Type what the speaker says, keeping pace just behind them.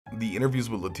The interviews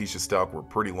with Letecia Stauch were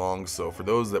pretty long, so for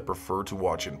those that prefer to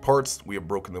watch in parts, we have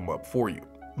broken them up for you.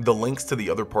 The links to the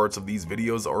other parts of these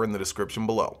videos are in the description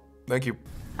below. Thank you.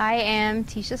 I am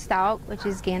Letecia Stauch, which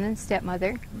is Gannon's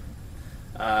stepmother.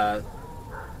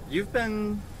 You've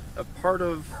been a part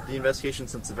of the investigation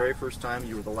since the very first time.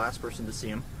 You were the last person to see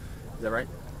him. Is that right?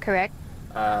 Correct.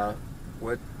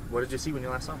 What did you see when you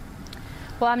last saw him?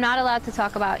 Well, I'm not allowed to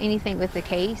talk about anything with the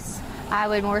case. I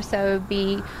would more so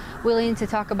be willing to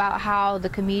talk about how the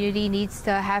community needs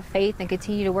to have faith and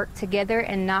continue to work together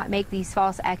and not make these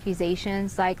false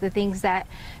accusations, like the things that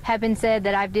have been said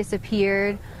that I've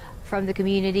disappeared from the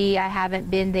community. I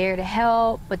haven't been there to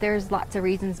help, but there's lots of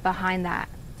reasons behind that.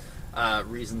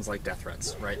 Reasons like death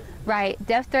threats, right? Right.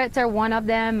 Death threats are one of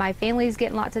them. My family's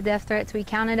getting lots of death threats. We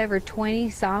counted over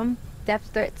 20-some death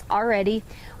threats already.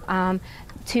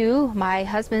 Two, my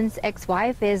husband's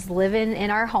ex-wife is living in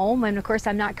our home, and of course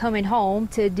I'm not coming home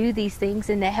to do these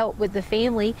things and to help with the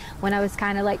family when I was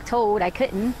kind of like told I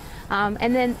couldn't.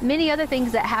 And then many other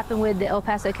things that happened with the El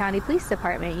Paso County Police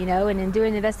Department, you know, and in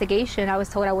doing the investigation I was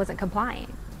told I wasn't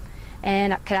complying.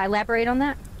 And could I elaborate on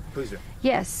that? Please do.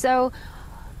 Yes, so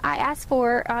I asked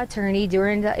for an attorney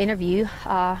during the interview,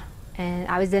 and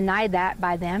I was denied that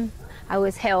by them. I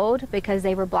was held because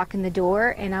they were blocking the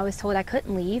door, and I was told I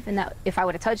couldn't leave, and that if I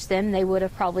would have touched them, they would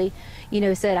have probably, you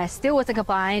know, said I still wasn't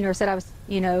complying or said I was,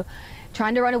 you know,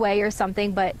 trying to run away or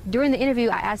something. But during the interview,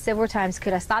 I asked several times,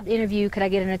 could I stop the interview? Could I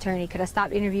get an attorney? Could I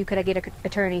stop the interview? Could I get an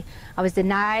attorney? I was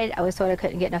denied. I was told I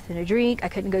couldn't get nothing to drink. I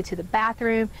couldn't go to the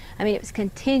bathroom. I mean, it was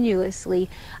continuously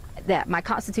that my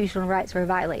constitutional rights were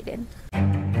violated.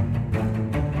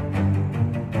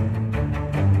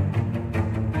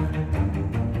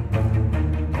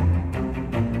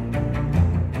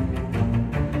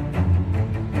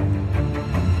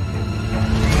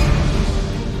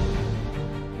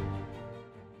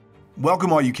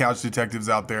 Welcome all you couch detectives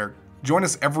out there. Join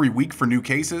us every week for new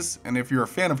cases, and if you're a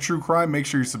fan of true crime, make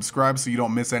sure you subscribe so you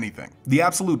don't miss anything. The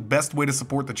absolute best way to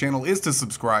support the channel is to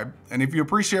subscribe, and if you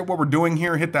appreciate what we're doing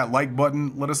here, hit that like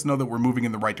button. Let us know that we're moving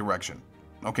in the right direction.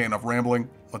 Okay, enough rambling,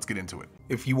 let's get into it.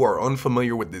 If you are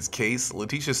unfamiliar with this case,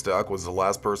 Letecia Stauch was the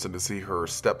last person to see her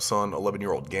stepson,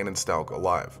 11-year-old Gannon Stauch,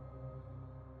 alive.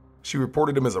 She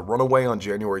reported him as a runaway on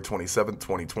January 27,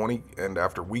 2020, and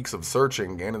after weeks of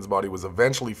searching, Gannon's body was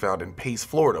eventually found in Pace,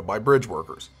 Florida by bridge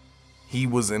workers. He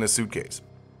was in a suitcase.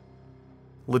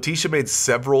 Letecia made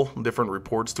several different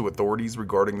reports to authorities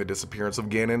regarding the disappearance of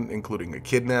Gannon, including a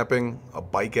kidnapping, a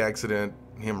bike accident,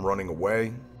 him running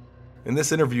away. In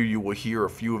this interview, you will hear a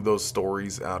few of those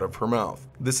stories out of her mouth.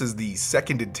 This is the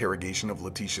second interrogation of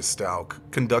Letecia Stauch,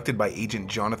 conducted by Agent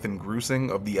Jonathan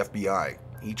Grusing of the FBI.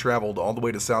 He traveled all the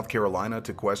way to South Carolina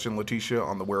to question Letecia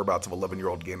on the whereabouts of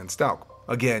 11-year-old Gannon Stauch.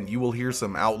 Again, you will hear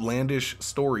some outlandish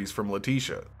stories from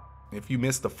Letecia. If you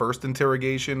missed the first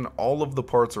interrogation, all of the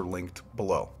parts are linked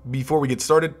below. Before we get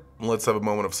started, let's have a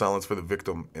moment of silence for the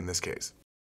victim in this case.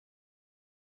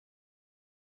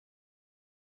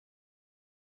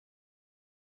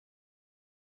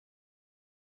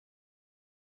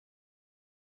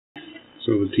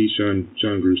 So Letecia, I'm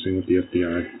John Grusing with the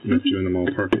FBI. Met you in the mall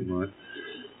parking lot.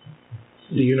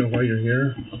 Do you know why you're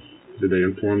here? Did they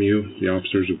inform you, the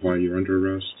officers, of why you're under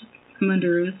arrest? I'm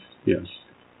under arrest? Yes.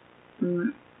 For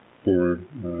what? For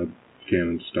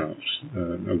Gannon Stauch.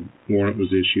 A warrant was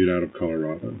issued out of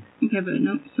Colorado. Okay, but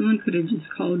no, someone could have just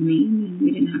called me. I mean,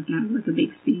 we didn't have to have like a big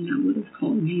scene. I would have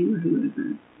called you or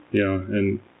whoever. Yeah,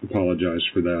 and apologize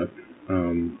for that.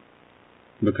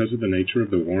 Because of the nature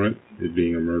of the warrant, it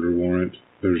being a murder warrant,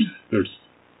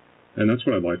 and that's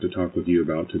what I'd like to talk with you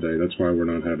about today. That's why we're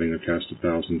not having a cast of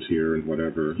thousands here and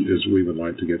whatever, is we would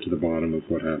like to get to the bottom of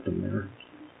what happened there.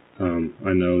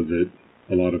 I know that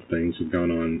a lot of things have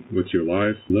gone on with your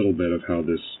life, a little bit of how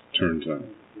this turns out.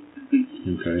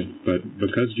 Okay? But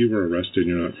because you were arrested and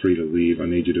you're not free to leave, I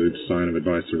need you to sign an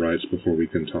advice of rights before we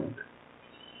can talk.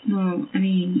 Well, I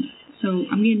mean, so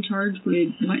I'm getting charged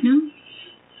with what now?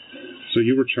 So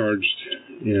you were charged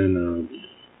in...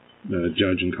 The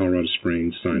judge in Colorado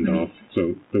Springs signed off.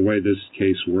 So the way this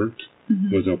case worked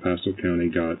was El Paso County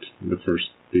got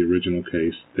the original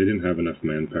case. They didn't have enough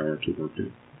manpower to work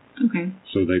it. Okay.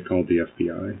 So they called the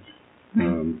FBI.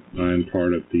 I'm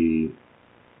part of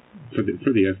for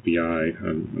the FBI,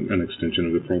 an extension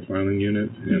of the profiling unit,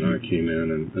 and I came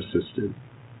in and assisted.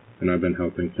 And I've been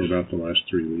helping for about the last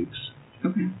 3 weeks.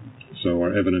 Okay. So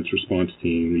our evidence response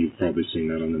team, you've probably seen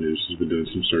that on the news, has been doing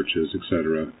some searches,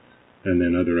 etc. And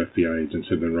then other FBI agents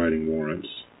have been writing warrants.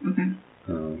 Okay.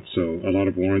 So a lot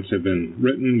of warrants have been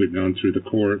written. We've gone through the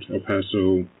court. El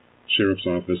Paso Sheriff's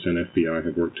Office and FBI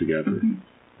have worked together.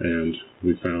 And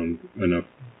we found enough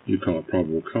you call it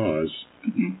probable cause,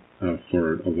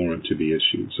 for a warrant to be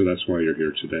issued. So that's why you're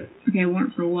here today. Okay,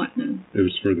 warrant for what, though? It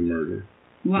was for the murder.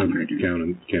 What murder?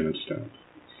 Gannon Stauch.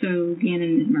 So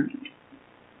Gannon is murdered.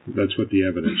 That's what the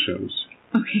evidence shows.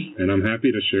 Okay. And I'm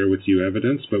happy to share with you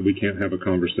evidence, but we can't have a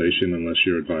conversation unless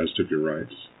you're advised of your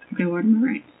rights. Okay, what are my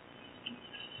rights?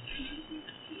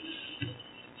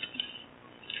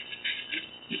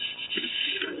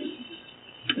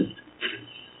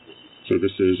 So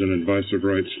this is an advice of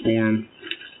rights form.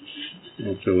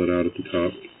 I'll fill it out at the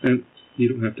top. And you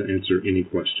don't have to answer any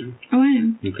question. Oh, I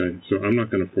am. Okay, so I'm not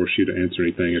going to force you to answer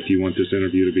anything. If you want this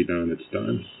interview to be done, it's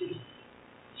done.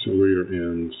 So we're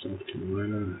in South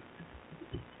Carolina.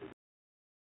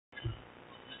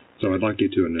 So I'd like you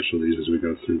to initial these as we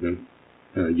go through them.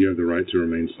 You have the right to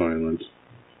remain silent.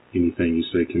 Anything you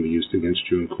say can be used against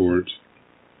you in court.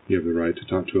 You have the right to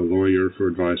talk to a lawyer for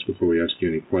advice before we ask you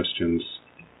any questions.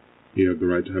 You have the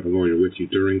right to have a lawyer with you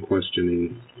during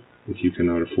questioning. If you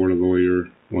cannot afford a lawyer,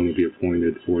 one will be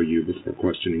appointed for you before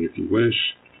questioning if you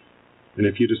wish. And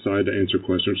if you decide to answer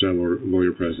questions without a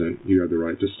lawyer present, you have the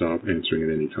right to stop answering at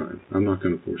any time. I'm not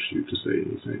going to force you to say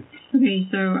anything. Okay,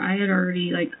 so I had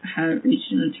already had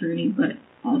reached an attorney, but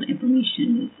all the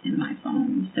information is in my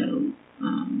phone, so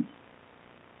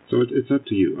So it's up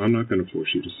to you. I'm not going to force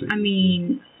you to say anything. I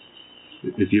mean,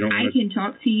 if you don't I can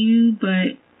talk to you,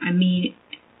 but I mean,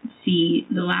 see,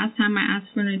 the last time I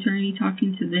asked for an attorney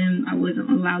talking to them, I wasn't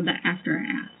allowed that after I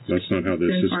asked. That's not how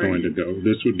this is going to go.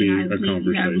 This would be a conversation.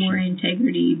 You have more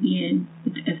integrity being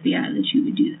with the FBI that you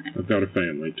would do that. I've got a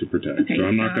family to protect, okay, so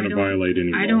I'm not going to violate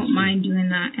any laws. I don't mind doing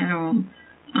that at all.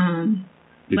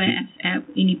 But at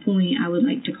any point, I would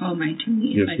like to call my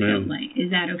attorney if I felt like.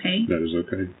 Is that okay? That is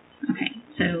okay. Okay,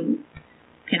 so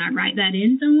can I write that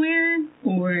in somewhere,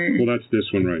 or? Well, that's this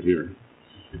one right here.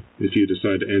 If you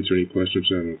decide to answer any questions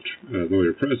without a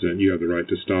lawyer present, you have the right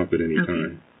to stop at any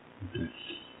time. Okay.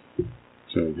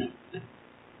 So,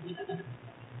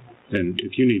 and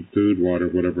if you need food, water,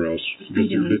 whatever else,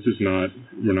 this is not,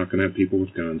 we're not going to have people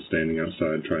with guns standing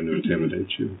outside trying to intimidate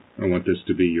you. I want this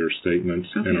to be your statements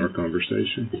in our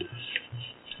conversation.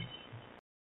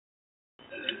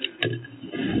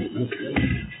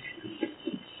 Okay.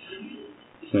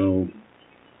 So,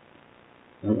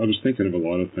 I was thinking of a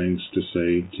lot of things to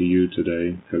say to you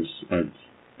today because I've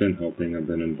been helping, I've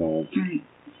been involved. Right.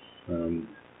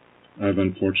 I've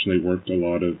unfortunately worked a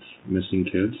lot of missing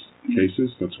kids cases.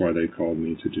 That's why they called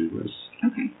me to do this.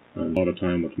 Okay. A lot of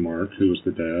time with Mark, who was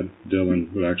the dad.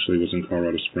 Dylan, who actually was in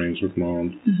Colorado Springs with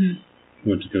Mom,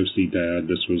 went to go see Dad.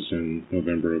 This was in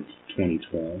November of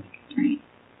 2012. Right.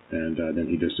 And then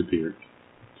he disappeared.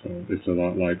 So it's a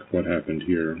lot like what happened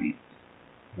here.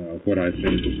 Right. What I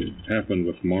think happened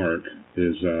with Mark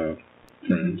is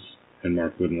friends, and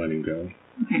Mark wouldn't let him go.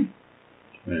 Okay.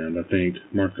 And I think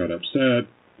Mark got upset.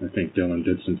 I think Dylan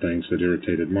did some things that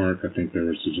irritated Mark. I think there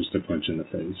was just a punch in the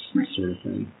face sort of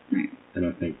thing. Right. And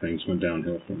I think things went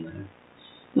downhill from there.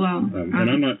 Well, and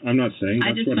I'm not saying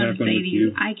that's what happened with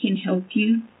you. I can help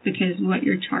you because what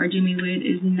you're charging me with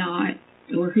is not,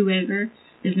 or whoever,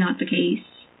 is not the case.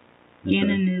 Okay.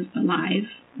 Gannon is alive.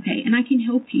 Okay, and I can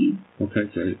help you. Okay,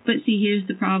 great. But see, here's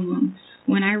the problem.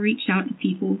 When I reached out to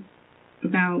people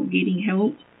about getting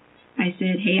help, I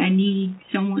said, hey, I need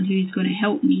someone who's going to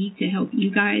help me to help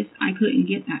you guys. I couldn't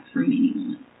get that from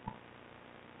anyone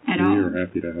at all. We are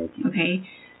happy to help you. Okay,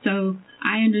 so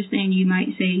I understand you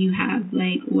might say you have,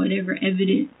 whatever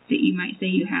evidence that you might say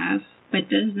you have, but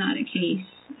that is not a case.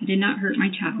 I did not hurt my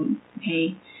child,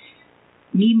 okay?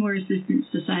 Need more assistance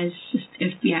besides just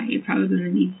FBI. You're probably going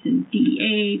to need some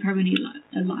DEA. Probably need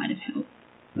a lot of help.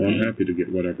 Well, I'm happy to get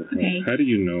whatever help. Okay. How do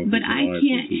you know? But I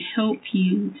can't help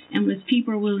you unless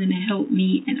people are willing to help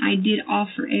me. And I did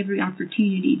offer every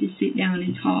opportunity to sit down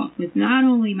and talk with not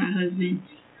only my husband,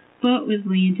 but with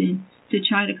Landon to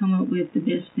try to come up with the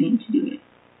best plan to do it.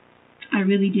 I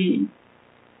really did.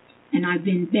 And I've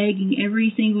been begging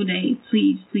every single day,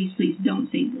 please, please, please don't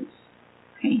say this.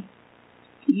 Okay?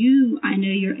 I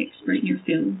know you're expert in your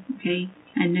field, okay?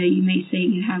 I know you may say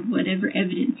you have whatever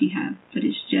evidence you have, but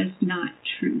it's just not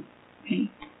true, okay?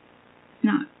 It's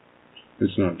not.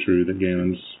 It's not true that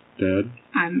Gannon's dead?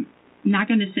 I'm not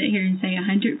going to sit here and say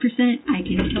 100%. I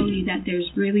can tell you that there's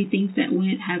really things that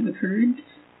have occurred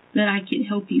that I can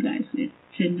help you guys with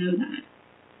to know that.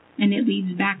 And it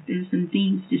leads back to some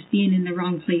things just being in the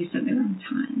wrong place at the wrong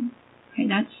time. Okay,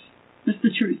 that's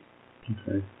the truth.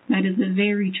 Okay. That is the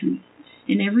very truth.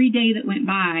 And every day that went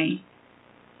by,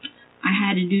 I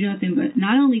had to do nothing but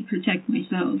not only protect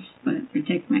myself, but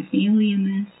protect my family in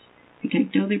this,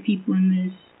 protect other people in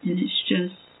this, and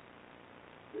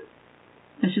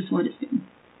that's just what it's been.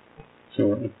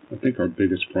 So I think our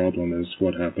biggest problem is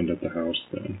what happened at the house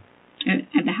then.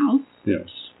 At the house? Yes.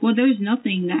 Well, there's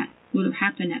nothing that would have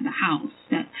happened at the house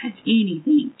that has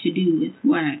anything to do with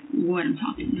what I'm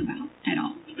talking about at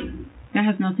all. That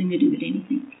has nothing to do with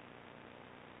anything.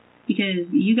 Because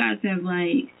you guys have,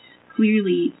 like,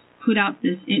 clearly put out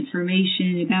this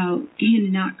information about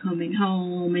Gannon not coming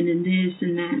home and then this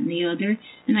and that and the other.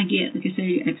 And I get, like I said,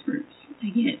 you're experts. I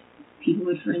get people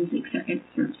with forensics are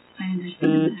experts. I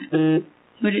understand that.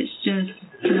 But it's just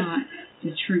not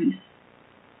the truth.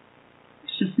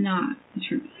 It's just not the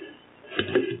truth.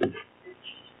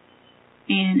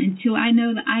 And until I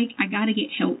know that I got to get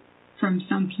help from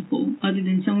some people other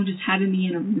than someone just having me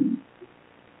in a room.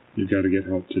 You got to get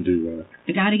help to do what?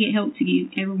 I got to get help to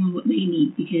give everyone what they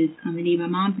need, because I'm going to need my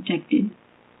mom protected.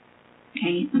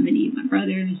 Okay? I'm going to need my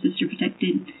brother and sister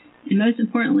protected. And most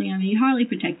importantly, I'm going to need Harley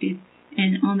protected.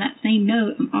 And on that same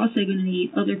note, I'm also going to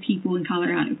need other people in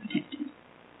Colorado protected.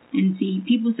 And see,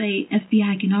 people say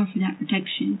FBI can offer that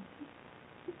protection.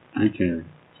 We can.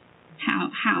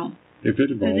 How? If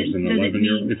it involves an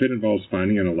 11-year-old, if it involves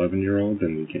finding an 11-year-old,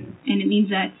 then we can. And it means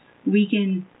that we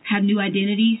can have new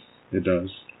identities? It does.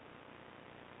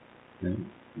 Yeah.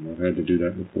 I've had to do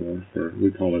that before.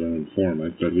 We call it an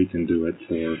informant, but we can do it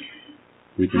for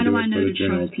the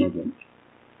general public.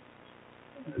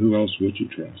 Who else would you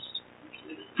trust?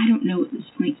 I don't know at this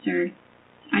point, sir.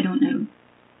 I don't know.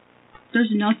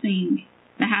 There's nothing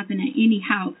that happened at any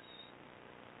house.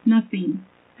 Nothing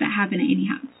that happened at any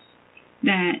house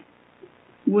that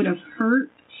would have hurt,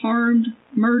 harmed,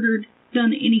 murdered,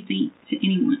 done anything to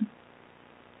anyone.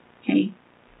 Okay?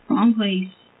 Wrong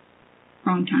place,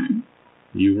 wrong time.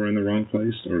 You were in the wrong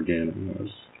place, or Gannon was?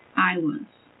 I was.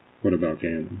 What about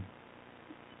Gannon?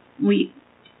 We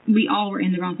all were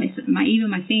in the wrong place. Even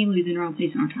my family was in the wrong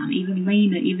place at the wrong time. Even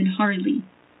Lena, even Harley.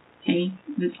 Okay?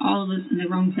 There's all of us in the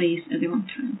wrong place at the wrong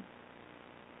time.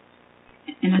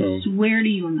 And I swear to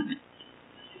you on that.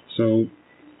 So,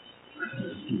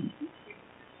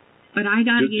 but I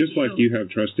gotta get just like you have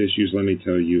trust issues, let me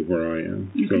tell you where I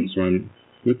am. Okay. So I'm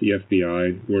with the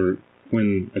FBI, where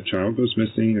when a child goes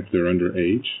missing, if they're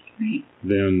underage, right,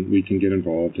 then we can get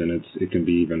involved, and it can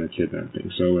be even a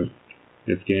kidnapping. So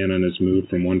if Gannon is moved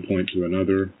from one point to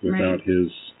another without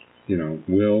his,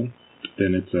 will,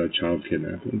 then it's a child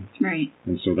kidnapping. Right.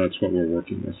 And so that's what we're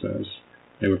working this as.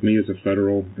 And with me as a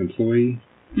federal employee,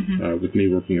 with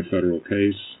me working a federal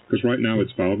case, because right now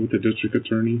it's filed with the district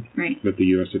attorney, right, but the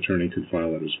U.S. attorney could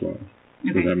file it as well.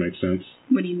 Okay. Does that make sense?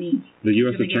 What do you mean? The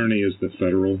U.S. attorney is the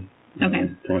federal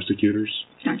prosecutors.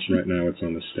 Gotcha. Right now it's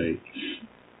on the state.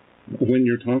 When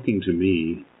you're talking to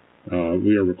me,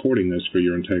 we are recording this for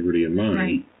your integrity and mine.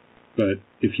 Right. But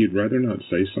if you'd rather not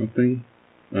say something,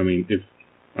 if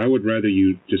I would rather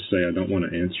you just say I don't want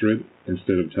to answer it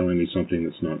instead of telling me something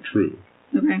that's not true.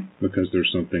 Okay. Because there's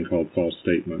something called false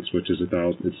statements, which is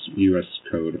it's U.S.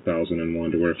 Code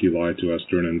 1001, to where if you lie to us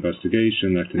during an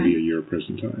investigation, that can be a year of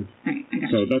prison time. Right. I got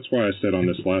so that's why I said on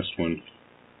this last one,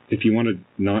 if you want to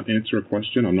not answer a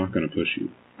question, I'm not going to push you.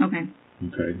 Okay.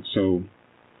 Okay. So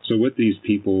with these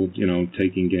people,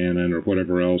 taking Gannon or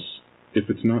whatever else, if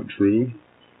it's not true,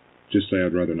 just say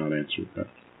I'd rather not answer that.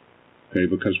 Okay,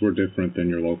 because we're different than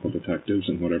your local detectives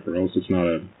and whatever else. It's not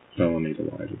a felony to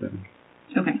lie to them.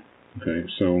 Okay. Okay,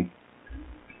 so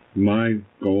my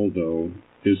goal, though,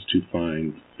 is to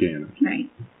find Gannon. Right.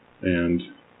 And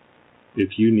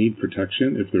if you need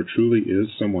protection, if there truly is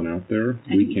someone out there,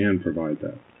 we can provide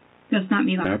that. That's not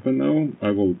me. Happen, though,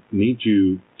 I will need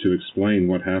you to explain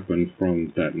what happened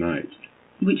from that night.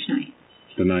 Which night?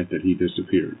 The night that he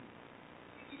disappeared.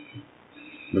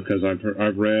 Because I've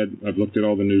looked at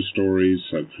all the news stories.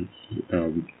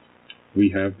 We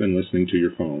have been listening to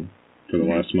your phone for the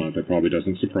last month. It probably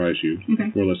doesn't surprise you.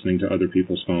 Okay. We're listening to other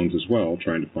people's phones as well,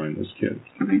 trying to find this kid.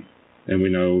 Okay. And we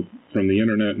know from the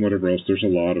internet and whatever else, there's a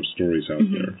lot of stories out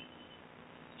there.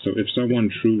 So if someone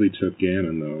truly took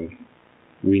Gannon, though,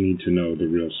 we need to know the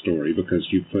real story, because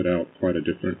you put out quite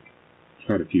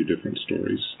a few different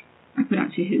stories. I put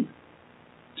out to who?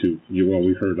 Well,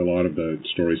 we heard a lot of the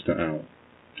stories to Al.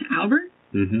 To Albert?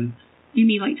 Mm-hmm. You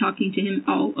mean like talking to him?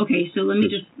 Oh, okay. So let me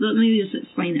just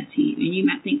explain that to you, and you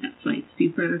might think that's like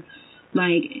super,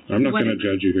 like. I'm not going to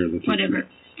judge you here, Letecia. Whatever.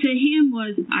 To him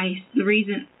was the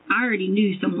reason I already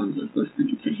knew someone was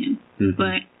listening to him,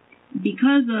 but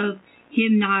because of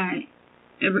him not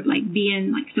ever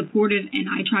being supportive, and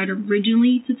I tried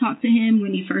originally to talk to him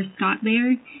when he first got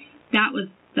there, that was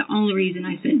the only reason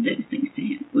I said those things to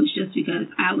him, was just because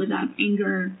I was out of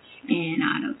anger and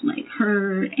out of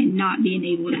hurt and not being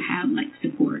able to have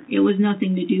support. It was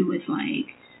nothing to do with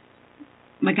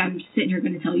I'm sitting here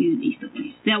going to tell you these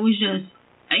stories. That was just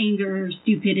anger,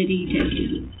 stupidity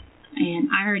to. And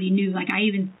I already knew, like,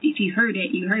 if you heard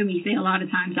it, you heard me say a lot of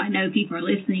times, I know people are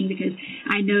listening because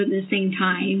I know the same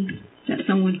time that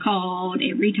someone called,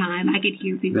 every time I could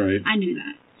hear people. Right. I knew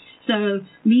that. So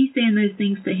me saying those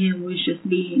things to him was just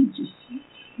being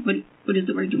what is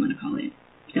the word you want to call it?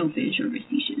 Selfish or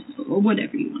facetious or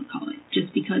whatever you want to call it.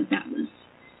 Just because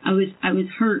I was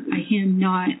hurt by him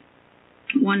not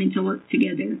wanting to work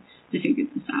together to figure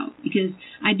this out. Because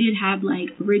I did have, like,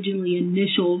 originally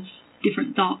initial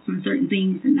different thoughts on certain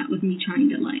things, and that was me trying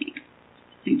to, like,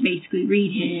 basically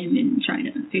read him and try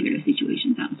to figure the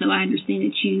situations out. So I understand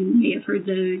that you may have heard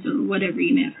those or whatever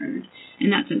you may have heard,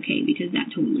 and that's okay because that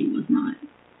totally was not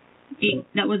it.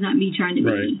 That was not me trying to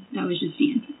be. That was just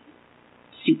being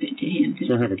stupid to him.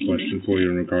 So I have a question for you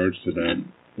in regards to that.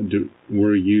 Yeah.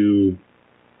 Were you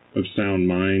of sound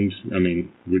mind? I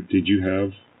mean, did you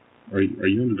have? Are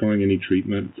you undergoing any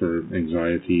treatment for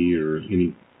anxiety or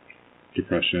any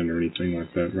depression or anything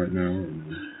like that right now? Or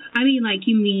no? I mean, like,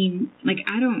 you mean, like,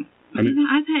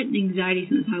 I've had anxiety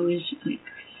since I was, like,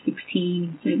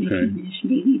 16, 17-ish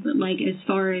maybe, but, like, as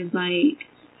far as, like,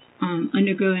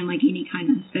 undergoing, like, any kind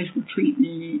of special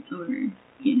treatment or,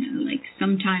 you know, like,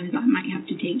 sometimes I might have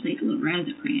to take, like, a little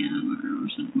Razapram or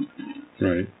something like that.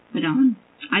 Right. But,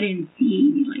 I didn't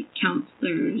see any, like,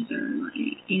 counselors or,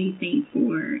 like, anything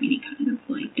for any kind of,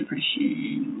 like,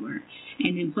 depression or,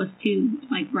 and then plus two,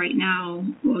 like, right now,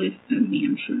 well,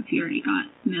 I'm sure if you already got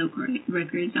medical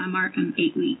records, I'm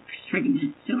 8 weeks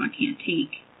pregnant, so I can't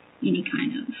take any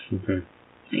kind of,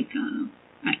 like,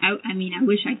 I mean, I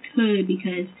wish I could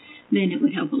because then it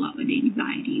would help a lot with the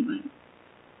anxiety,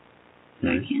 but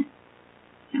I can't.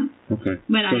 So. Okay.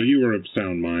 But so you were of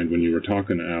sound mind when you were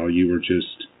talking to Al. You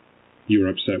were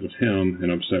upset with him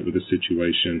and upset with the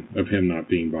situation of him not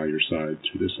being by your side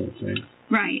through this whole thing.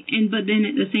 Right. But then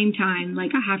at the same time,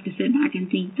 like, I have to sit back and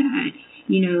think that,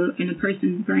 you know, in a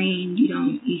person's brain,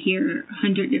 you hear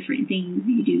 100 different things.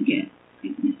 You do get,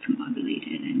 like,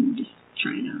 miscombobulated and just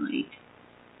try to, like,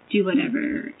 do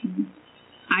whatever. And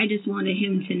I just wanted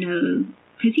him to know,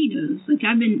 because he knows, like,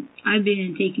 I've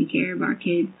been taking care of our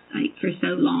kids, like, for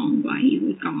so long while he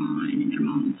was gone and their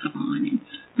mom was gone, and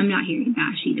I'm not here to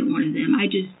bash either one of them.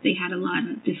 They had a lot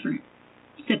of different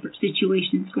separate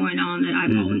situations going on that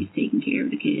I've always taken care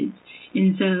of the kids.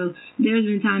 And so there's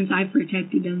been times I've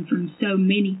protected them from so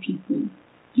many people.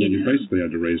 You basically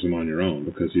had to raise them on your own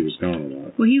because he was gone a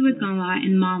lot. Well, he was gone a lot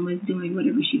and Mom was doing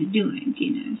whatever she was doing,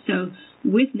 you know. So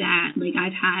with that, like,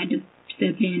 I've had to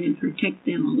step in and protect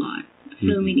them a lot,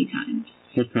 so many times.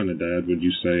 What kind of dad would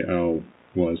you say Al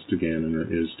was to Gannon or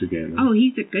is to Gannon? Oh,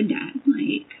 he's a good dad.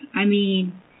 Like, I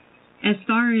mean, as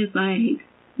far as, like,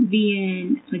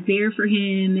 being, like, there for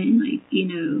him and, like, you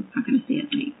know, how can I say it,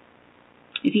 like,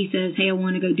 if he says, hey, I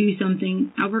want to go do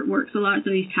something, Albert works a lot,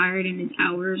 so he's tired and his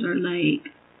hours are, like,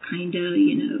 kind of,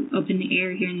 you know, up in the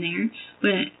air here and there,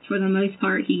 but for the most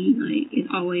part, he, like, is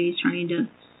always trying to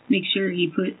make sure he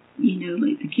put, you know,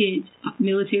 like, the kids,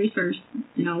 military first,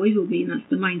 and always will be, and that's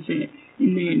the mindset,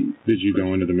 and then... Did you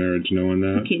go into the marriage knowing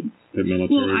that? Kids. That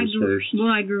military was first? Well,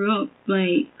 I grew up,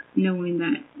 like, knowing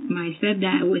that my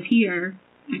stepdad was here.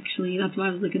 Actually, that's why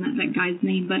I was looking at that guy's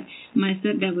name, but my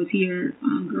stepdad was here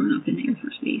growing up in the Air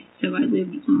Force Base, so I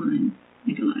lived on,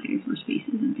 like, a lot of Air Force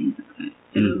bases and things like that.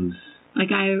 So,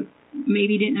 like, I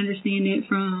maybe didn't understand it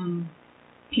from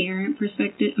parent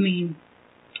perspective. I mean,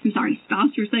 I'm sorry,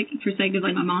 spouse perspective,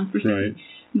 like my mom's perspective.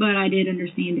 Right. But I did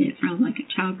understand it from, like, a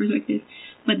child perspective.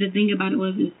 But the thing about it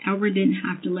was, is Albert didn't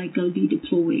have to, like, go be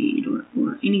deployed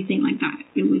or anything like that.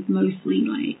 It was mostly,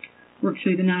 like, work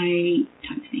through the night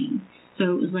type thing.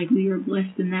 So it was like we were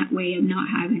blessed in that way of not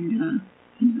having to,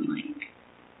 you know, like,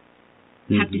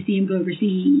 have to see him go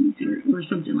overseas or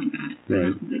something like that. So right.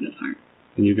 That was a good part.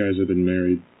 And you guys have been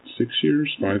married 6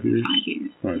 years, 5 years? 5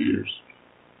 years. 5 years.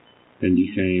 And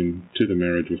you came to the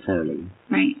marriage with Harley.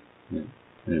 Right. Yeah.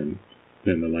 And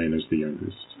then Elena's the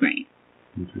youngest. Right.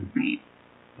 Okay. Right.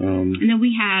 And then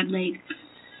we had, like,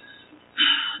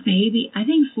 maybe, I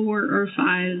think 4 or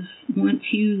 5 went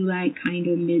to, like, kind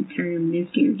of midterm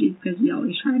miscarriages because we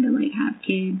always try to, like, have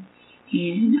kids.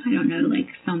 And I don't know, like,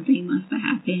 something must have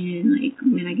happened, like,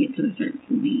 when I get to a certain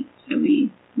point. So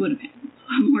we would have had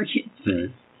a lot more kids. Right.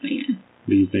 But, yeah.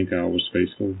 Do you think Al was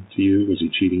faithful to you? Was he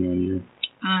cheating on you?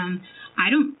 I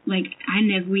don't, like,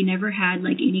 we never had,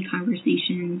 like, any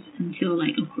conversations until,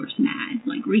 like, of course, Mad,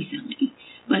 like, recently.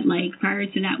 But, like, prior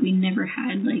to that, we never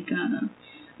had, like,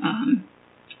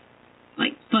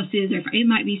 like, fusses, or it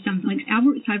might be something, like,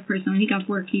 Albert's type of person, when he got off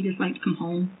work, he just liked to come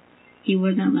home. He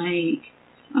wasn't like,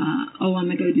 oh, I'm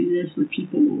going to go do this with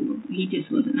people. He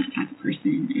just wasn't that type of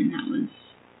person, and that was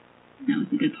That was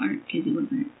the good part, because it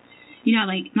wasn't, you know,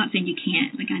 like, not saying you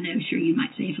can't, like, I know, sure, you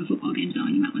might say if a football game's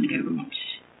on, you might want to go watch,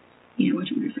 you know, watch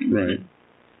with your friends. Right.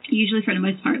 But usually, for the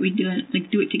most part, we'd do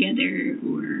it together,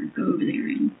 or go over there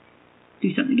and do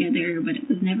something together, but it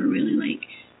was never really, like,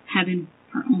 having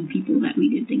our own people that we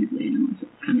did things with, unless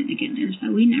it was kind of together.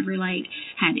 So we never, like,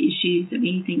 had issues of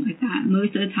anything like that.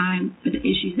 Most of the time, the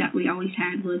issues that we always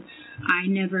had was I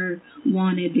never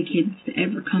wanted the kids to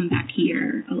ever come back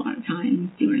here a lot of times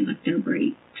during, like, their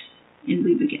breaks, and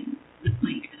we would get,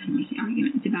 like, I don't want to say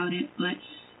arguments about it, but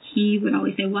he would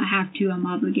always say, well, I have to, I'm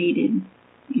obligated,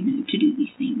 you know, to do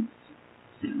these things.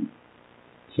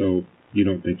 So you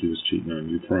don't think he was cheating on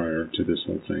you prior to this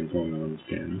whole thing going on with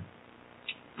Gannon?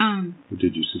 Or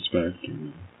did you suspect? Or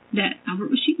no? That Albert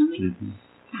was cheating on me?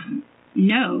 Mm-hmm.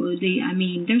 No. I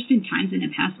mean, there's been times in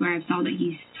the past where I saw that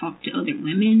he's talked to other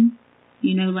women,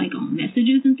 you know, like on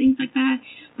messages and things like that.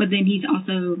 But then he's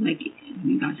also, like,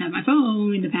 you guys have my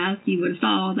phone in the past, you would have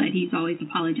saw that he's always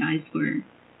apologized for,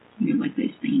 you know, like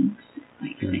those things,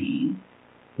 like saying.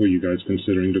 Were you guys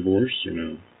considering divorce or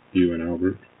no? You and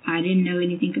Albert? I didn't know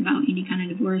anything about any kind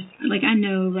of divorce. Like, I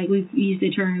know, like, we've used the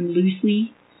term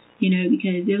loosely, you know,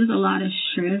 because there was a lot of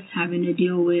stress having to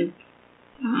deal with,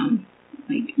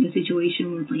 like, the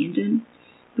situation with Landon.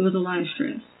 There was a lot of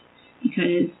stress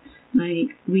because,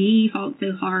 like, we fought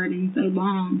so hard and so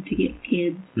long to get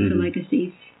kids to, like, a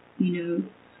safe, you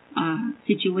know,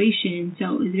 situation.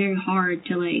 So it was very hard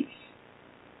to, like,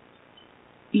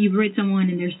 you've read someone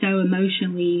and they're so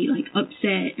emotionally, like,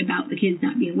 upset about the kids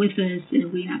not being with us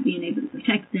and we not being able to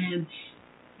protect them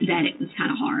that it was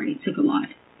kind of hard. It took a lot,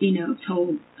 you know,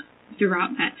 toll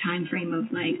throughout that time frame of,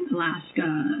 like, Alaska.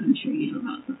 I'm sure you know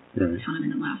about the time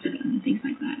in Alaska and things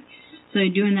like that. So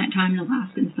during that time in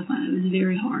Alaska and stuff like that, it was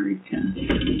very hard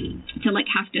to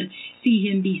like, have to see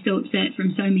him be so upset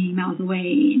from so many miles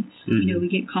away. And, you know, we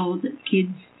get calls that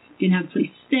kids didn't have a place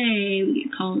to stay. We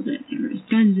get calls that there was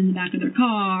guns in the back of their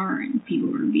car and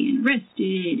people were being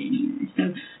arrested. And, you know, so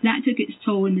that took its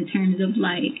toll in the terms of,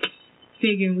 like,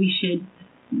 figuring we should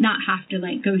not have to,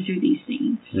 like, go through these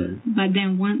things. But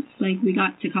then once, like, we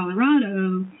got to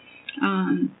Colorado,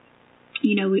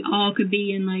 you know, we all could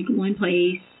be in, like, one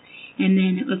place. And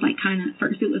then it was, like,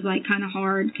 first it was, like, kind of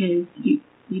hard because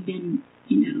we've been,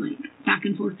 you know, like, back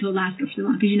and forth to Alaska for so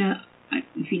long. Because, you know,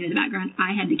 if you know the background,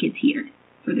 I had the kids here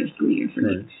for their school year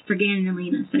for Gannon and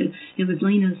Lena. So it was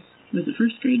Lena's, was it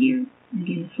first grade year? And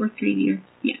Gannon's fourth grade year?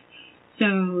 Yeah.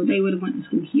 So they would have went to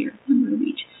school here in Myrtle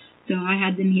Beach. So I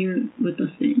had them here with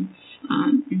us then.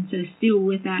 And so still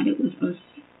with that, it was us,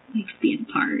 like, staying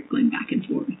apart, going back and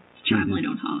forth, traveling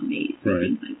on holidays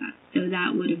and things like that. So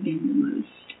that would have been the most,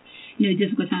 you know,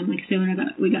 difficult time. Like, so when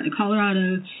we got to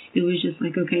Colorado, it was just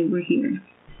like, okay, we're here.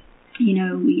 You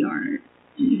know, we are,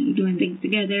 you know, doing things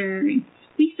together. And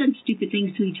we said stupid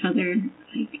things to each other.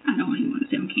 Like, I don't even want to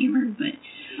say on camera, but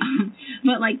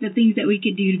like the things that we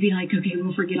could do to be like, okay,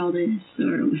 we'll forget all this,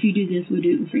 or if you do this, we'll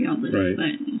do it, we'll forget all this.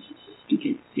 But it's just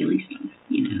stupid, silly stuff,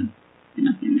 you know, and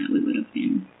nothing that we would have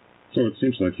been. So it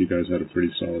seems like you guys had a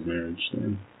pretty solid marriage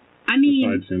then. I mean,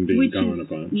 besides him being gone a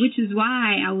bunch. Which is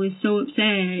why I was so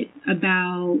upset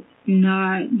about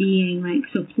not being, like,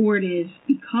 supportive,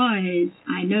 because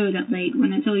I know that, like,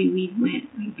 when I tell you we went,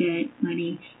 like, debt,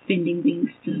 money, spending things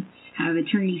to have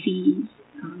attorney fees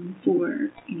for,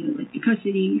 you know, like, the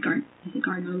custody, is it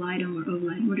Gardner Lightum or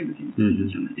Ovalite, whatever it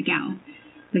is, the gal.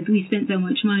 Like, we spent so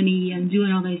much money and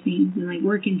doing all those things and, like,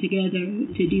 working together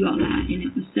to do all that, and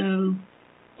it was so,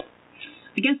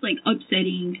 I guess, like,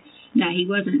 upsetting that he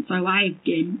wasn't. So I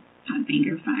did have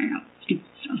anger, fire out stupid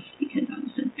stuff because I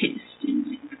was so pissed and,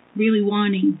 like, really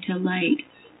wanting to, like,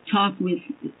 talk with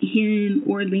him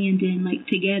or Landon, like,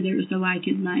 together so I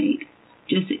could, like,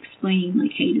 just explain,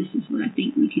 like, hey, this is what I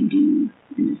think we can do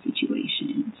in this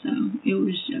situation. So it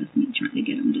was just me trying to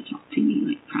get him to talk to me,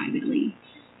 like, privately.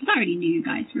 Because I already knew you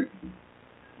guys were,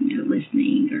 you know,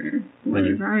 listening or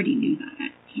whatever. I already knew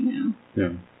that, you know.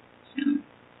 Yeah. So.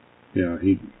 Yeah,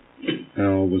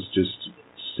 Al was just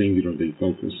singularly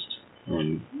focused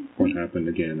on what happened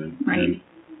to Gannon. And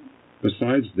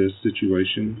besides this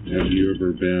situation, have you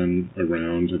ever been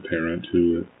around a parent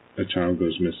who a child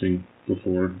goes missing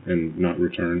before and not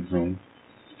returned home?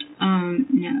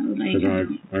 No. Because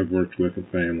I've worked with a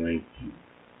family.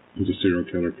 It was a serial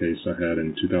killer case I had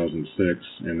in 2006,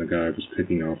 and the guy was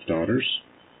picking off daughters.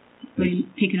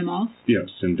 Picking them off? Yes,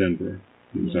 in Denver.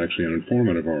 He was actually an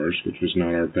informant of ours, which was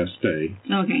not our best day.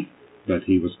 Okay. But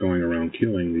he was going around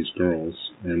killing these girls,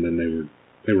 and then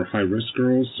they were high-risk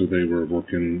girls, so they were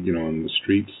working, you know, on the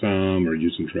street some or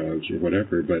using drugs or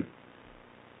whatever, but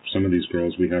some of these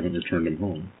girls, we haven't returned them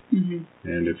home. Mm-hmm.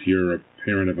 And if you're a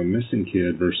parent of a missing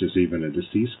kid versus even a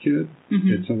deceased kid,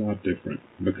 Mm-hmm. it's a lot different,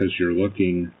 because you're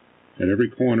looking at every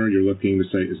corner, you're looking to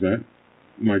say, is that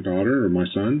my daughter or my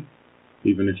son?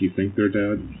 Even if you think they're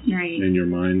dead, Right. and your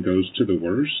mind goes to the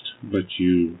worst, but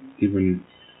you, even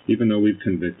though we've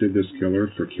convicted this killer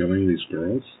for killing these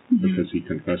girls, Mm-hmm. because he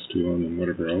confessed to them and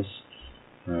whatever else,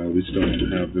 we still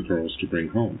have the girls to bring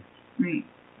home. Right.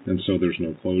 And so there's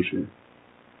no closure.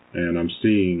 And I'm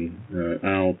seeing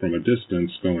Al from a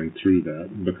distance going through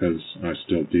that, because I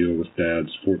still deal with dads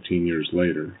 14 years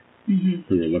later Mm-hmm.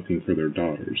 who are looking for their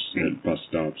daughters Right. at bus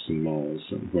stops and malls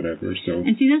and whatever. So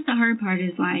And see, that's the hard part,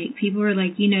 is like, people are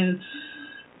like,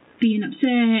 being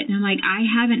upset, and I'm like, I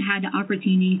haven't had the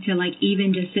opportunity to like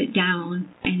even just sit down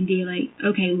and be like,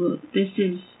 okay, look,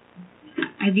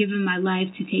 I've given my life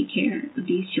to take care of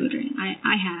these children.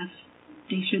 I have.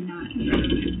 They should not be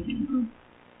anymore.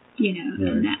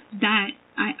 And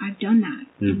I've done that.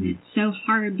 Mm-hmm. And it's so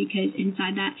hard, because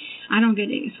inside that, I don't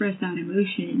get to express that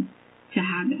emotion to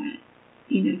have that,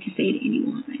 to say to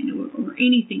anyone, or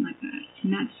anything like that.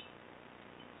 And that's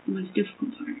the most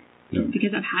difficult part. Yeah.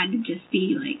 Because I've had to just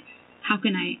be like, how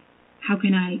can I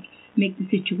make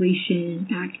the situation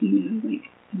back,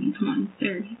 come on,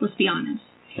 sir, let's be honest.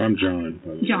 I'm John,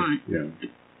 by the way. John. Yeah.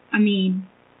 I mean,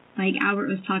 like Albert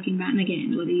was talking about, and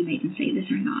again, whether you make them say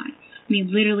this or not, I mean,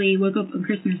 literally, woke up on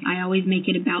Christmas, I always make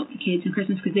it about the kids on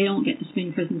Christmas, because they don't get to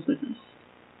spend Christmas with us.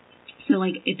 So,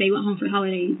 like, if they went home for the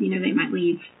holidays, they might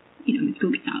leave, when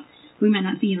school gets out. We might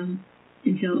not see them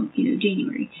until,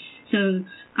 January. So,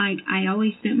 I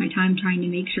always spent my time trying to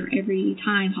make sure every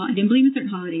time, I didn't believe in certain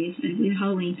holidays, I didn't believe in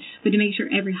Halloween, but to make sure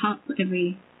every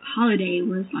holiday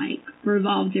was, like,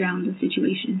 revolved around the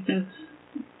situation. So,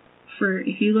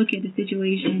 if you look at the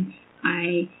situation,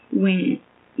 I went,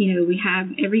 we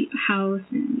have every house,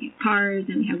 and we have cars,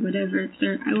 and we have whatever.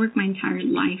 So, I worked my entire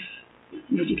life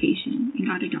in education and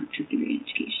got a doctorate degree in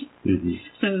education. Mm-hmm.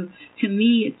 So to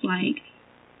me, it's like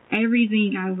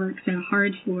everything I worked so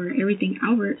hard for, everything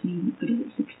Albert,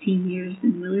 16 years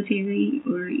in the military,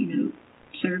 or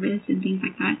service and things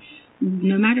like that.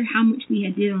 No matter how much we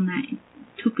had did on that, it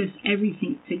took us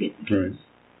everything to get the kids. Right.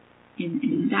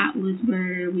 And that was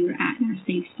where we were at in our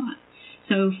safe spot.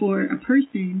 So for a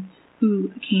person who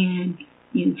can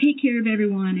take care of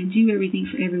everyone and do everything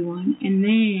for everyone, and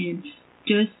then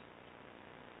just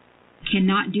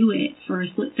cannot do it for a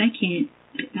split second,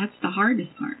 that's the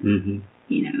hardest part. Mm-hmm.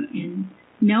 And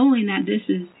knowing that this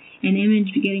is an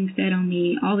image getting set on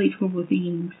me, all these horrible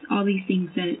things, all these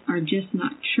things that are just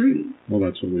not true. Well,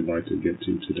 that's what we'd like to get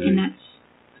to today. And that's,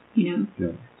 Yeah.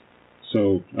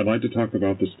 So I'd like to talk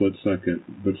about the split second,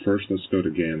 but first let's go to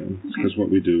Gannon, because what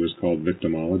we do is called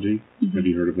victimology. Mm-hmm. Have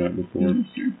you heard of that before? Yes,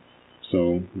 sir.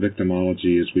 So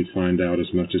victimology is we find out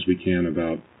as much as we can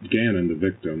about Gannon, the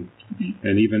victim, Okay.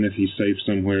 and even if he's safe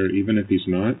somewhere, even if he's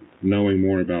not, knowing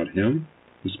more about him,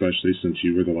 especially since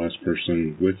you were the last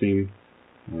person with him,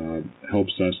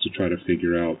 helps us to try to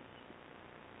figure out,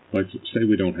 like, say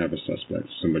we don't have a suspect,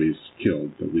 somebody's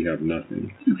killed, but we have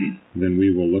nothing. Okay. Then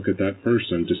we will look at that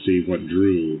person to see what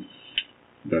drew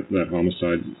that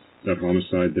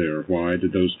homicide there. Why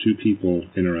did those two people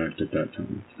interact at that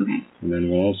time? Okay. And then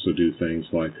we'll also do things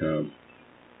like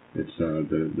it's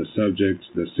the subject,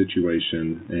 the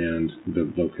situation, and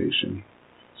the location.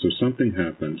 So something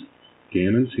happened.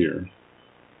 Gannon's here.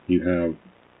 You have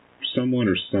someone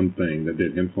or something that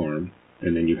did him harm,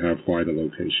 and then you have why the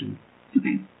location.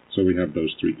 Okay. So we have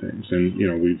those three things. And,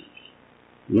 we've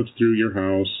looked through your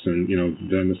house and,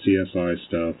 done the CSI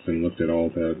stuff and looked at all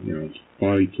the,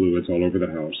 body fluids all over the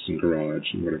house and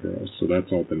garage and whatever else. So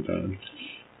that's all been done.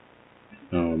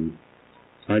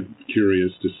 I'm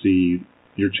curious to see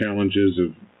your challenges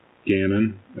of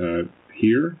Gannon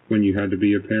here when you had to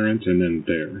be a parent, and then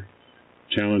there.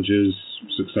 Challenges,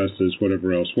 successes,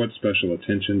 whatever else. What special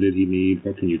attention did he need?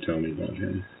 What can you tell me about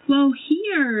him? Well,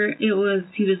 here he was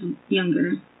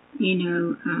younger,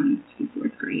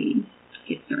 fourth grade.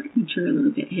 He started to mature a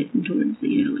little bit, hitting towards,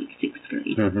 like sixth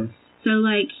grade. Uh-huh. So,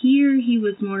 like, here he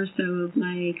was more so of,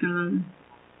 like,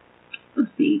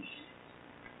 let's see,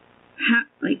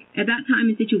 at that time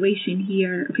and situation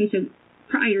here, okay, so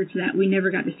prior to that, we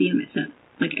never got to see him except,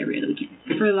 like, every other weekend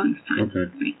for the longest time.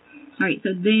 Okay. Right. All right,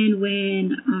 so then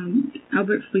when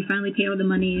we finally paid all the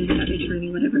money and got the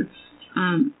attorney, whatever,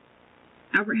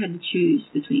 Albert had to choose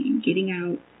between getting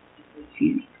out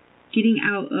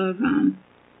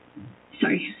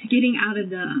of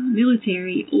the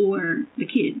military or the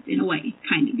kids, in a way,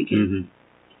 kind of, because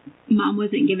Mom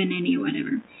wasn't given any or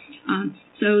whatever.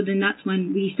 So then that's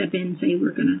when we step in and say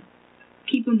we're going to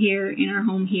keep them here in our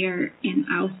home here, and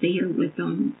I'll stay here with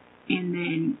them, and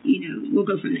then, we'll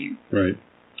go from there. Right.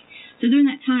 So during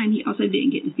that time, he also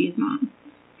didn't get to see his mom.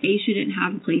 A, she didn't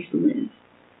have a place to live.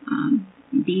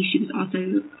 B, she was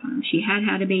also, she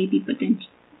had a baby, but then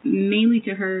mainly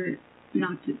to her,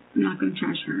 I'm not going to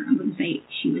trash her, I'm going to say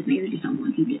she was married to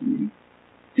someone who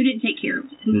didn't take care of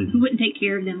them, who wouldn't take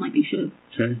care of them like they should,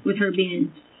 with her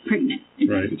being pregnant in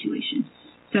that situation.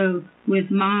 So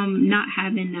with mom not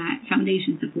having that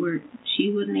foundation support, she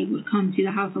wasn't able to come to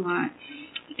the house a lot.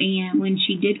 And when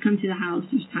she did come to the house,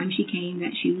 there's times she came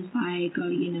that she was like,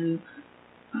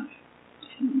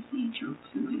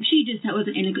 she just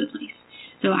wasn't in a good place.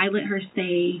 So I let her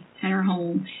stay at her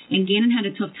home. And Gannon had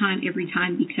a tough time every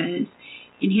time because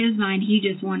in his mind, he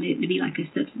just wanted it to be like his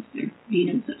stepsister. Do you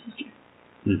know the stepsister?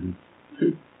 Mm-hmm.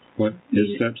 What?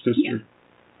 His stepsister? Yeah.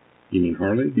 You mean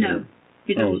Harley? No.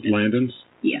 Landon's?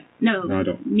 Yeah. No, I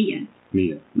don't. Mia.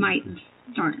 Mike's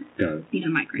daughter. Got it. You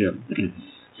know Mike, right? Yep. Okay. Mm-hmm.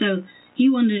 So he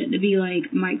wanted it to be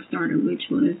like Mike's daughter, which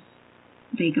was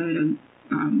they go to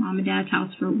mom and dad's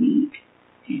house for a week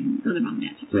and other mom and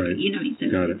dad's house. Right. You know what I mean? So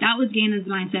Got it. that was Gannon's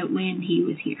mindset when he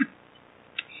was here.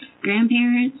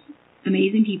 Grandparents,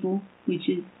 amazing people, which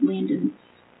is Landon's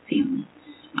family.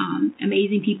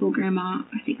 Amazing people, Grandma,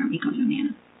 I think he calls her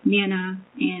Nana,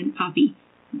 and Poppy.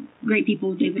 Great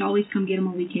people. They would always come get them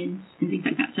on weekends and things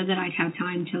like that, so that I'd have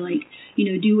time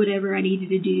to do whatever I needed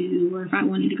to do, or if I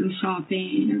wanted to go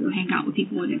shopping or go hang out with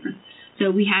people, whatever.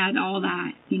 So we had all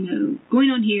that, going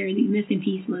on here. The missing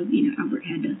piece was, Albert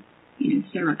had to,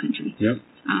 serve our country. Yep.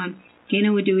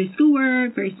 Gannon would do his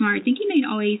schoolwork, very smart. I think he made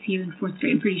all A's here in 4th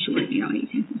grade. I'm pretty sure he made all A's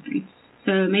here in 4th grade.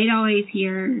 So made all A's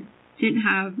here. Didn't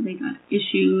have an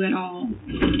issue at all.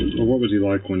 Well, what was he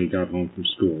like when he got home from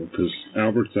school? Because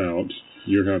Albert's out,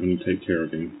 you're having to take care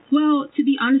of him. Well, to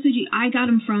be honest with you, I got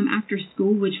him from after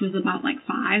school, which was about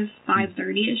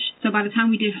 5:30ish. So by the time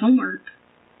we did homework,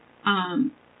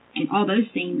 and all those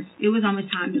things, it was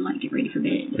almost time to get ready for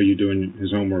bed. Are you doing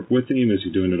his homework with him? Is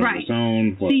he doing it on his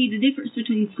own? What? See, the difference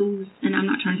between schools, and I'm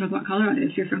not trying to talk about Colorado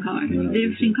if you're from Colorado. The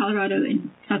difference between Colorado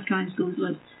and South Carolina schools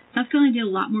was South Carolina did a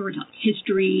lot more with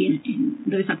history and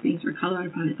those type of things, where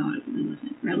Colorado probably thought it really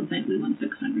wasn't relevant. We wanted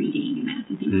to focus on reading and math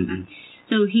and things like that.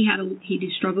 So he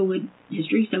did struggle with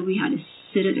history, so we had to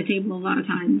sit at the table a lot of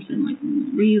times and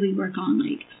really work on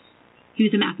he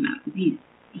was a mathematical. He's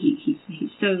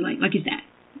so like his dad.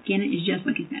 Gannon is just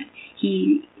like his dad.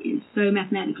 He is so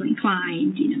mathematically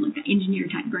inclined, like the engineer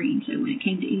type brain. So when it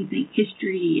came to anything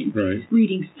history and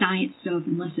reading science stuff,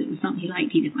 unless it was something he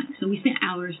liked, he didn't like. So we spent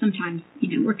hours sometimes,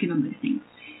 working on those things.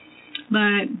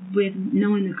 But with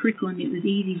knowing the curriculum, it was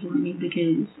easy for me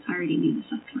because I already knew the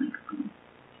South Carolina curriculum.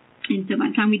 And so by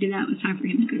the time we did that, it was time for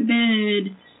him to go to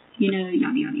bed, yada,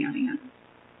 yada, yada, yada.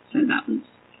 So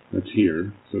that's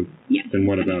here. So yeah. Then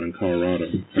what about in Colorado?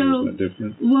 How is that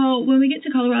different? Well, when we get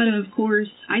to Colorado, of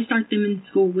course, I start them in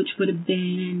school, which would have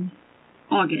been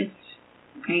August.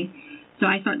 Okay. So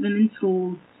I start them in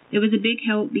school. It was a big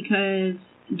help because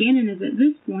Gannon is at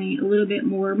this point a little bit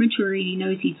more mature. He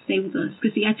knows he'd stay with us.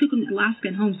 Because see, I took him to Alaska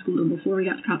and homeschooled him before we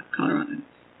got to Colorado.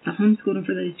 So I homeschooled him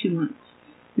for those 2 months.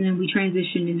 And then we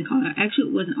transitioned into Colorado. Actually,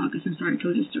 it wasn't August. I'm sorry, I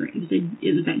told you a story.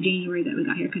 It was that January that we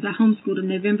got here, because I homeschooled him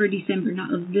November, December,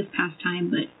 not of this past time,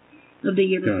 but of the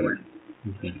year before.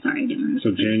 Okay. Sorry, I didn't remember.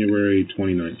 So January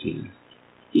 2019.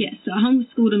 Yes, so I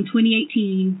homeschooled him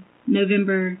 2018,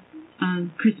 November,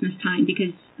 Christmas time,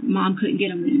 because Mom couldn't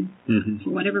get him then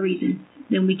for whatever reason.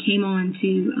 Then we came on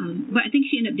to, but I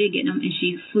think she ended up getting them, and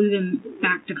she flew them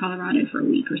back to Colorado for a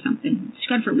week or something. She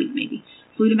got it for a week maybe.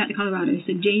 Flew them back to Colorado.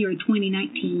 So January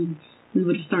 2019, we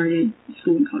would have started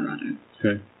school in Colorado.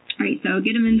 Okay. All right, so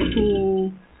get them in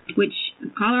school, which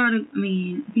Colorado, I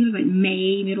think it was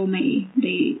middle May,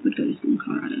 they would go to school in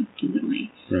Colorado to middle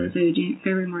May. Right. So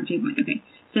February, March, April, May. Okay.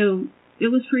 So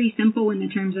it was pretty simple in the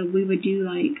terms of we would do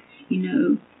he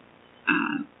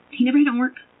never had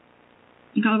homework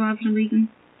in Colorado for some reason.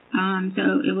 So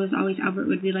it was always Albert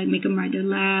would be make them write their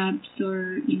labs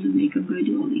or, make them go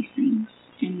do all these things.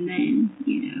 And then,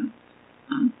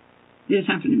 it was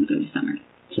time for them to go to summer.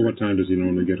 So what time does he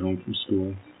normally get home from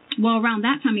school? Well, around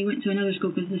that time he went to another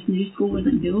school because this new school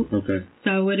wasn't built. Okay.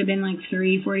 So it would have been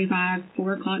 3:45,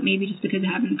 4 o'clock maybe, just because of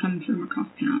having to come from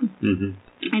across town. Mm-hmm.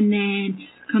 And then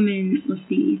come in, let's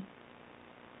see.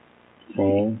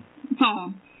 Fall.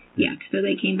 Yeah, so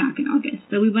they came back in August.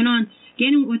 So we went on,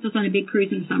 Gannon went with us on a big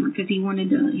cruise in the summer because he didn't want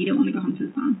to go home to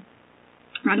his mom.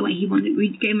 Right away,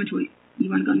 we gave him a choice. You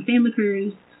want to go on a family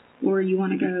cruise, or you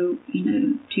want to go,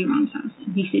 to your mom's house.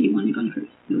 And he said he wanted to go on a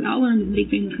cruise. So we all went on a big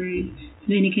family cruise,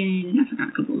 Dominican, and I forgot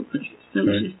a couple of places. So it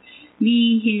was just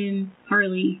me, him,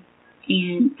 Harley,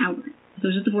 and Albert. So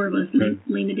it was just the 4 of us. Okay.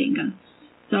 Lena didn't go.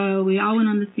 So we all went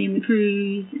on this family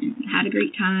cruise and had a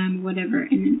great time or whatever.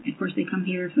 And then, of course, they come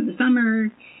here for the summer,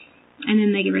 and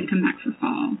then they get ready to come back for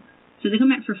fall. So they come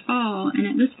back for fall, and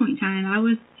at this point in time, I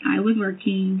was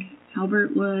working.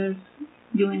 Albert was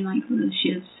doing, like, the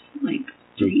shifts, like,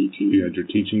 3-2. You had your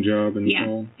teaching job in the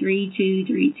fall? 3-2,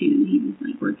 3-2. He was,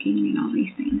 like, working and all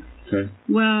these things. Okay.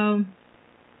 Well,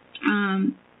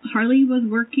 Harley was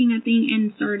working, I think,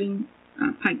 and starting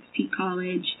Pikes Peak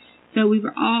College. So we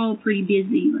were all pretty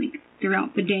busy, like,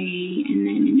 throughout the day. And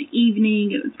then in the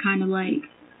evening, it was kind of like,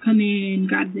 come in,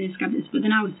 grab this. But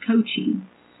then I was coaching.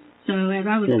 So as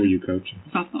I was... What were you coaching?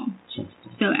 Softball.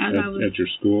 Softball. So as I was... At your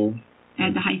school?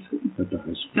 At the high school. At the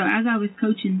high school. So as I was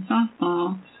coaching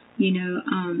softball, you know,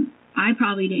 I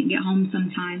probably didn't get home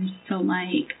sometimes till,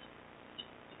 like,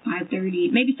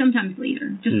 5:30, maybe sometimes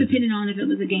later, just depending on if it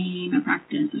was a game or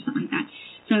practice or something like that.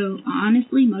 So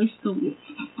honestly,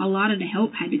 a lot of the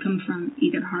help had to come from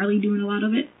either Harley doing a lot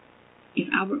of it, if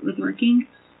Albert was working,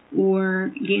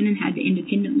 or Gannon had to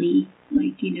independently,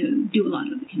 like, you know, do a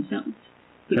lot of it himself.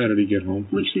 How did he get home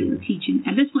from Which school? we were teaching.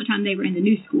 At this point in time, they were in the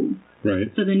new school.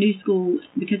 Right. So the new school,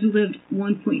 because we lived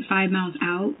 1.5 miles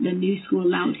out, the new school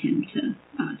allowed him to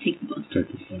take the bus.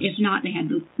 If not, they had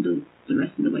the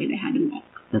rest of the way they had to walk.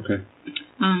 Okay.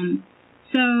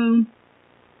 So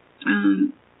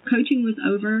coaching was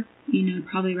over, you know,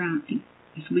 probably around,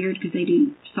 it's weird because they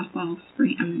do softball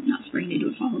spring, not spring, they do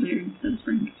it fall there instead of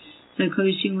spring. So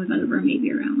coaching was over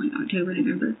maybe around like October,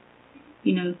 November.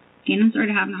 You know, Gannon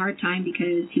started having a hard time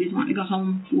because he was wanting to go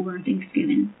home for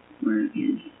Thanksgiving.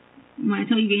 When I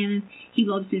tell you Gannon, he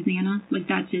loves his Nana. Like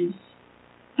that's his,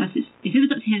 if it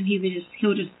was up to him,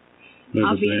 he'll just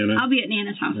I'll be at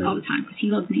Nana's house all the time because he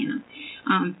loves Nana.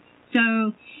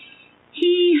 So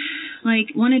he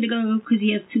like wanted to go because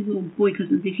he has 2 little boy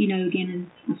cousins. If you know, Gannon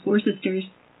has 4 sisters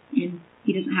and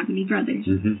he doesn't have any brothers.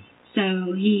 Mm-hmm.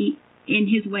 So he, in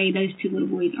his way, those 2 little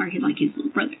boys are like his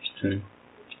little brothers. Okay.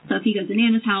 So if he goes to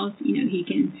Nana's house, you know, he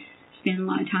can spend a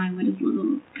lot of time with his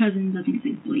little cousins. I think it's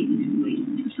like Bladen and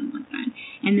Waylon or something like that.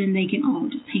 And then they can all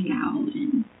just hang out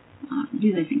and do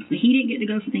those things. But he didn't get to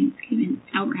go for Thanksgiving.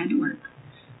 Albert had to work.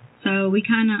 So we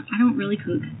I don't really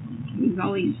cook. We've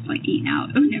always, like, eaten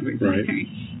out whenever it's my turn.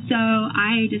 So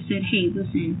I just said, hey,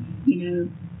 listen, you know,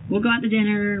 we'll go out to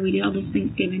dinner. We did all this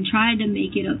Thanksgiving. Tried to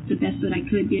make it up the best that I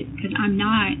could because I'm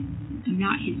not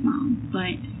his mom.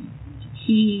 But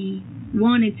he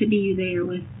wanted to be there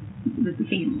with the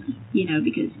family, you know,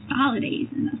 because it's the holidays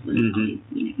and that's what it's always,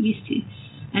 you know, used to.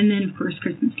 And then, of course,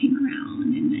 Christmas came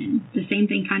around, and then the same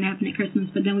thing kind of happened at Christmas,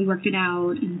 but then we worked it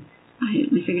out, and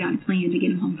we figured out a plan to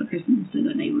get him home for Christmas so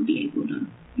that they would be able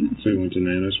to, you know. So you went to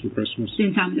Nana's for Christmas?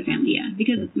 Spend time with the family, yeah.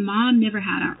 Because Mom never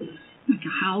had a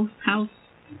house.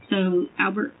 So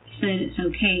Albert said it's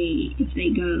okay if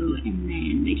they go, and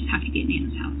then they just have to get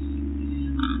Nana's house.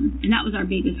 And that was our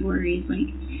biggest worry. Is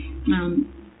like,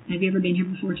 have you ever been here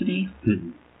before today?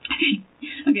 Mm-hmm.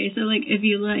 Okay, so like if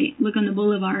you like look on the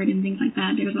boulevard and things like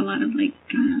that, there's a lot of like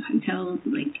hotels,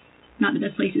 like not the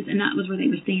best places, and that was where they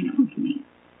were staying at one point,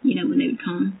 you know, when they would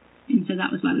come. And so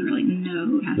that was why we were like,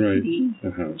 no, it has to be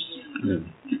a house. Yeah.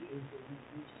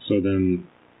 So then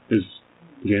is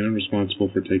Gannon responsible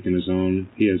for taking his own?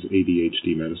 He has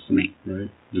ADHD medicine,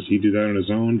 right? Does he do that on his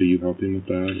own? Do you help him with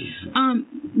that?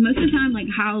 Most of the time, like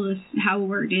how it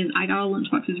worked is I got all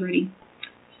lunchboxes ready,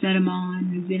 set them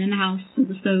on. We've been in the house, so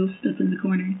the stove that's in the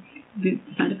corner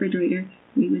beside the refrigerator.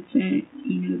 We would set,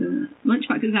 you know, the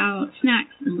lunchboxes out,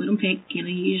 snacks, and let him pick. And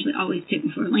I usually always pick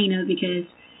before Lena because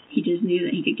he just knew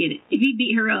that he could get it. If he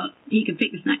beat her up, he could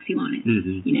pick the snacks he wanted.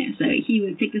 Mm-hmm. You know, so he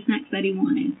would pick the snacks that he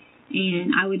wanted.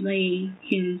 And I would lay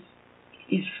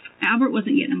if Albert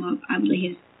wasn't getting them up, I would lay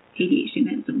his ADHD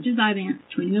medicine, which is Vyvanse,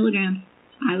 20 milligrams.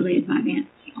 I would lay his Vyvanse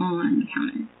on the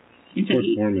counter. And so what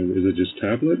form is it? Just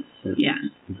tablets? Yeah.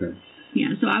 Okay.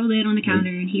 Yeah, so I would lay it on the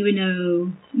counter, and he would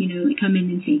know, you know, like, come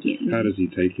in and take it. How does he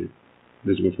take it?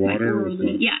 Is it with water?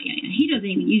 Like yeah. He doesn't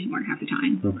even use water half the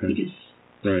time. Okay. He just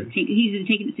he's been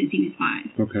taking it since he was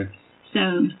 5. Okay.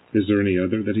 So. Is there any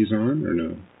other that he's on, or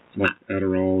no? Like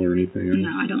Adderall or anything else?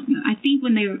 No, I don't know. I think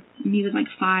when he was like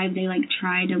 5, they like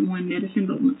tried one medicine,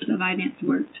 but once the Vyvanse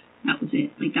worked, that was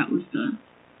it. Like that was the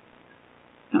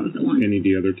one. Any of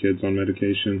the other kids on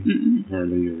medication? Mm-mm.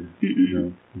 Hardly or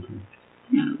no? Okay.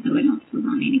 No, nobody else was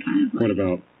on any kind of. What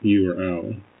about you or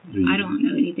Al? I don't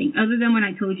know anything other than what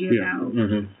I told you about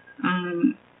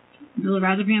the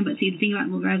lorazepam. But see, the thing about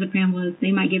lorazepam was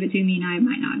they might give it to me and I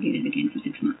might not get it again for 6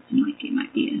 months, and like it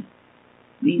might be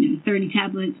 30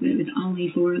 tablets, but it was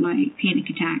only for like panic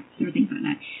attacks or things like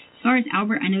that. As far as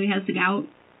Albert, I know he has the gout,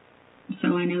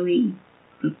 so I know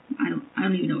I I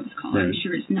don't even know what it's called. Right. I'm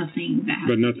sure it's nothing that.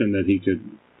 But nothing that he could,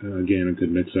 Gannon could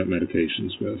mix up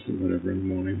medications with or whatever in the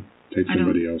morning. Take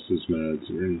somebody else's meds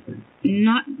or anything.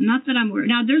 Not that I'm aware.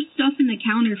 Now, there's stuff in the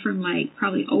counter from, like,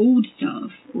 probably old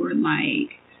stuff, or,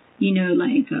 like, you know,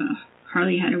 like,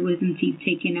 Harley had her wisdom teeth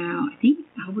taken out. I think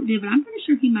Albert did, but I'm pretty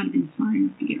sure he might have been smart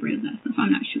enough to get rid of that stuff.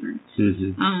 I'm not sure.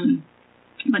 Mm-hmm.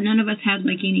 But none of us had,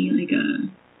 like, any, like,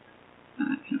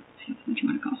 what you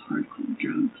want to call hardcore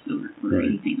drugs or right.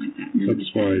 anything like that.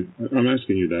 That's why I'm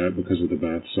asking you that, because of the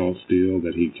bath salts deal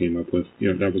that he came up with.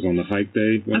 You know, that was on the hike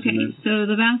day, wasn't it? Okay, so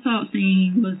the bath salt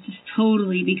thing was just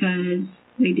totally because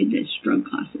they did this drug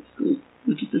class at school,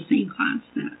 which is the same class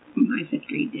that my 5th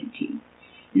grade did too.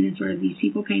 And then sort of these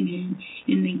people came in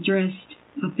and they dressed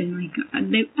up in like,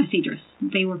 I say dressed,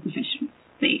 they were professionals.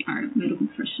 They are medical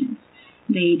professionals.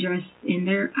 They dressed in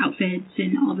their outfits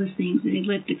and all those things, and they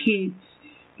let the kids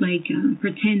like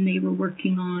pretend they were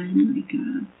working on like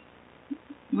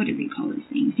what do we call those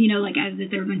things? You know, like as if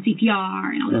they were doing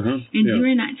CPR and all that. And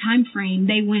during that time frame,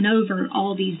 they went over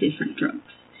all these different drugs.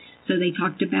 So they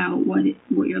talked about what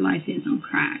your life is on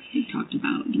crack. They talked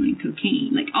about doing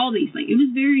cocaine, like all these. Like it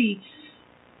was very,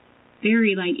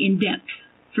 very like in depth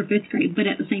for 5th grade. But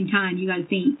at the same time, you got to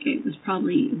think it was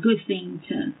probably a good thing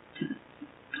to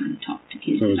kind of talk to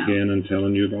kids about. So was Gannon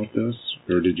telling you about this,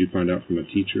 or did you find out from a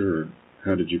teacher, or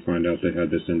how did you find out they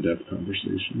had this in-depth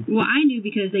conversation? Well, I knew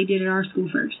because they did it at our school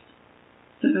first.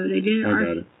 So they did it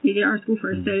at our school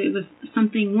first. So it was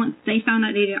something, once they found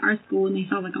out they did it at our school and they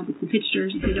saw like all the cool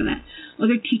pictures and things like that,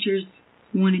 other teachers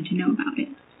wanted to know about it.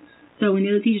 So when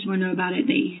the other teachers wanted to know about it,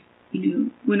 they, you know,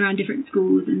 went around different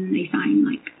schools and then they signed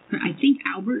like, I think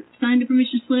Albert signed a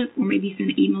permission slip, or maybe sent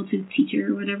an email to the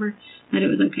teacher or whatever, that it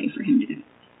was okay for him to do it.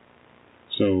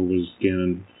 So was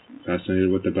Gannon fascinated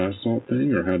with the bath salt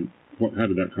thing, or how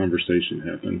did that conversation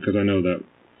happen? Because I know that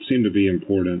seemed to be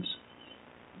important,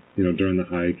 you know, during the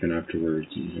hike and afterwards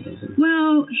and whatever.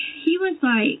 Well, he was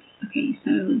like, okay,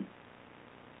 so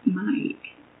Mike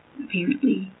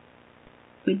apparently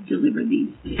would deliver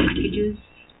these packages,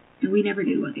 and we never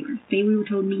knew what they were. Say we were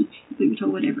told meat, we were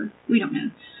told whatever. We don't know.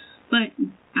 But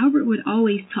Albert would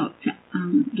always talk to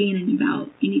Gannon about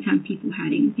anytime people had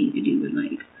anything to do with,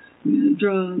 like, you know,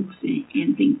 drugs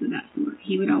and things of that sort.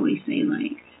 He would always say,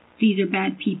 like, these are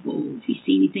bad people. If you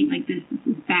see anything like this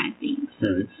is bad things.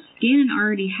 Right. Gannon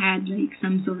already had, like,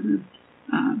 some sort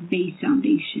of base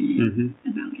foundation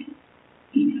about it,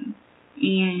 you know.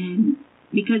 And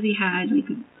because he had,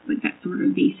 like that sort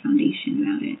of base foundation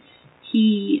about it,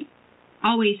 he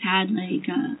always had, like,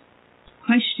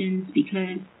 questions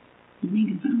because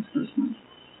Megan found the first one.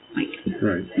 Like,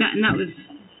 right.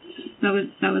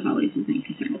 That was always his main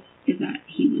concern, is that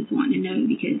he was wanting to know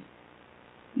because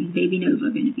is baby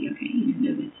Nova going to be okay? You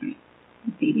know, Nova's right.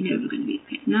 Is baby Nova going to be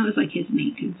okay? And that was like his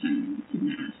main concern in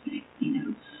that aspect, you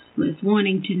know, was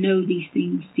wanting to know these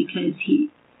things because he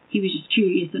was just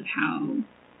curious of how,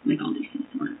 like, all these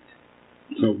things worked.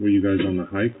 So were you guys on the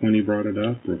hike when he brought it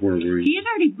up, or where were you? He had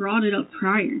already brought it up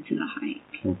prior to the hike.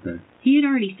 Okay. He had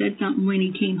already said something when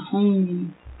he came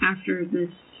home after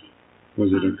this.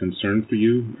 Was it a concern for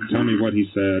you? Tell me what he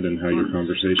said and how your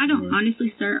conversation went.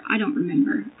 Honestly, sir, I don't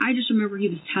remember. I just remember he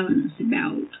was telling us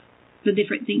about the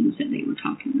different things that they were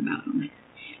talking about on it.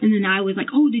 And then I was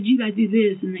like, oh, did you guys do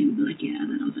this? And they would be like, yeah.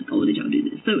 And then I was like, oh, did y'all do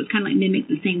this? So it was kind of like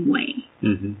mimicked the same way.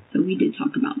 So we did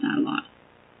talk about that a lot.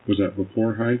 Was that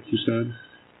before hike, you said?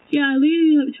 Yeah,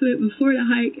 leading up to it, before the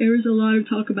hike, there was a lot of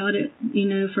talk about it, you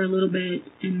know, for a little bit.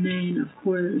 And then, of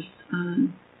course,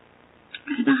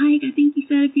 at the hike, I think he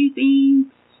said a few things.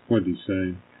 What did he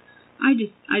say? I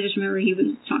just remember he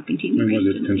was talking to me. And was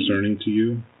it concerning to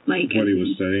you? Like what he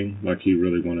was saying? Like he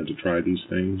really wanted to try these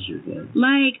things, or what?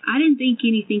 Like, I didn't think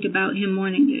anything about him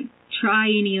wanting to try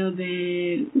any of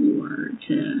it or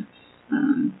to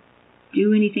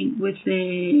do anything with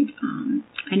it.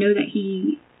 I know that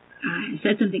he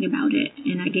said something about it,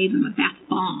 and I gave him a bath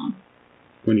bomb.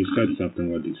 When he said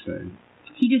something, what did he say?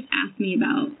 He just asked me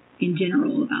about, in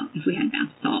general, about if we had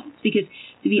bath salts. Because,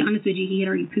 to be honest with you, he had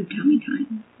already pooped how many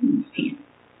times in his pants.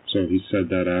 So he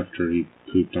said that after he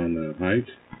pooped on the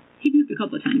hike? He pooped a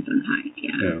couple of times on the hike,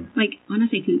 yeah. Like, when I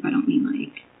say poop, I don't mean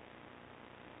like,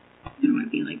 I don't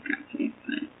want to be like graphic,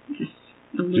 but just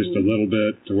a little. Just a little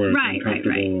bit to where it's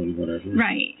uncomfortable and whatever.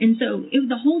 Right. And so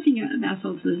the whole thing about bath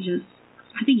salts was just,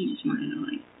 I think he just wanted to,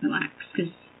 like, relax,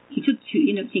 because he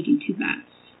ended up taking 2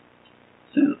 baths.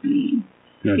 So, I mean,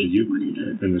 now,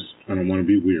 and this, I don't want to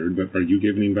be weird, but are you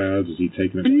giving him baths? Is he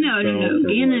taking it by himself? No.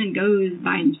 Gannon goes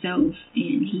by himself,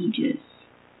 and he just,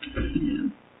 you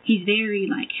know, he's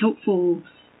very, like, helpful,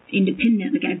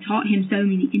 independent. Like, I've taught him so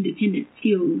many independent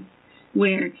skills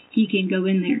where he can go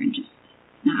in there and just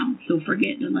Now, he'll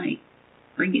forget to, like,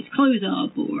 bring his clothes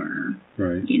up or,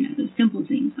 Right. you know, those simple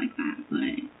things like that,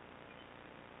 but...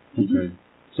 Okay.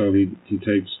 So he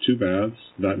takes 2 baths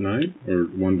that night, or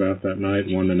 1 bath that night,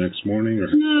 1 the next morning, or?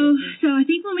 No. So I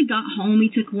think when we got home, he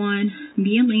took 1.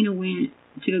 Me and Lena went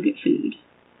to go get food.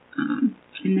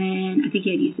 And then I think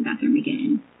he had to use the bathroom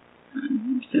again.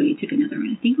 So he took another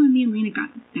one. I think when me and Lena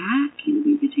got back,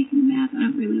 we were taking a bath. I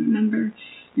don't really remember.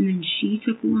 And then she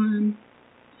took 1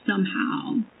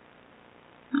 somehow.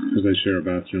 Because they share a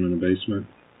bathroom in the basement?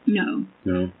 No.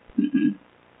 No? Mm-mm.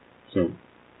 So?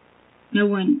 No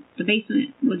one. The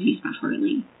basement was used by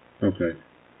Harley. Okay.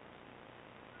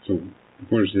 So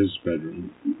where's his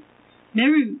bedroom?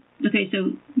 Bedroom. Okay,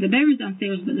 so the bedroom's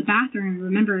downstairs, but the bathroom,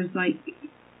 remember, is like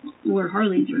where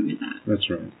Harley's room is at. That's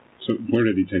right. So where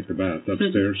did he take the bath?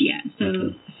 Upstairs? So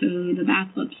the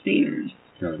bath upstairs.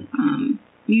 Got it.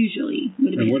 Usually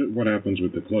would have been. And what happens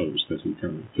with the clothes that he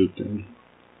kind of pooped in?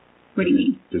 What do you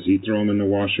mean? Does he throw them in the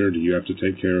washer? Do you have to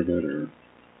take care of it, or?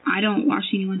 I don't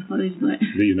wash anyone's clothes, but.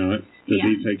 Do you not? Does Yeah.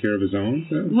 he take care of his own?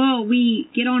 Then? Well, we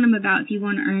get on him about if you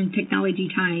want to earn technology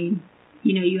time,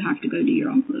 you know, you have to go do your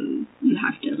own clothes. You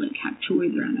have to, like, have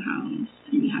chores around the house,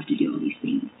 and you have to do all these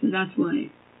things. So that's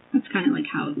kind of like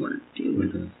how it worked. It was,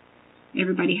 Okay.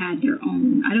 Everybody had their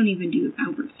own. I don't even do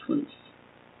Albert's clothes.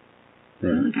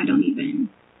 Right. So, like, I don't even,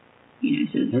 you know.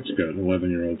 So That's good.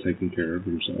 11-year-old taking care of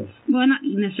himself. Well, not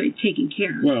necessarily taking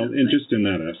care of. Well, himself, and but- just in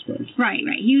that aspect. Right.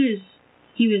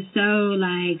 He was so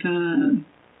like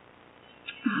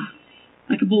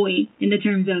a boy in the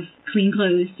terms of clean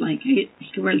clothes. Like he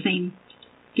could wear the same.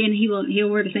 Again, he'll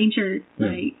wear the same shirt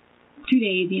like 2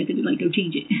 days, and you have to like go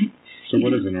change it. So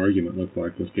what does an argument look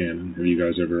like with Gannon? Have you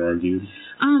guys ever argued?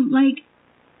 Like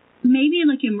maybe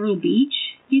like in Myrtle Beach,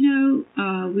 you know,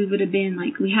 we would have been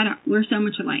like we're so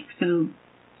much alike. So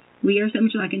we are so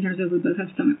much alike in terms of we both have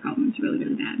stomach problems, really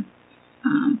really bad.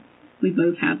 We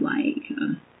both have like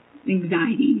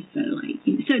anxiety, so like,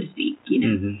 you know, so to speak, you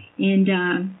know. Mm-hmm.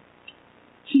 And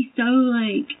he's so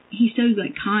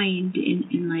kind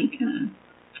and like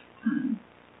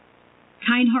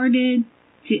kind-hearted,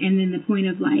 and then the point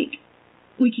of like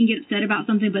we can get upset about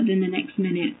something, but then the next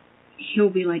minute he'll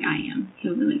be like I am.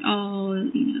 He'll be like, oh,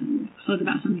 you know, we'll talk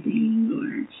about something,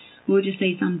 or we'll just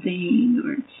say something,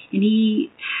 and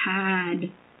he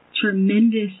had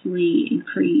tremendously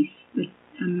increased the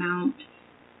amount.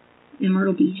 In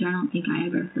Myrtle Beach, I don't think I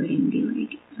ever heard him be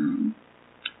like,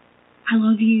 I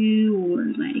love you, or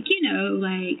like, you know,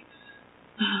 like,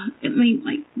 I mean,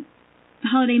 like, the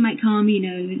holiday might come, you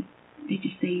know, they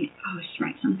just say, oh, just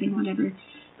write something, whatever.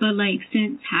 But like,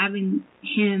 since having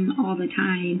him all the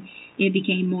time, it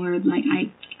became more of like,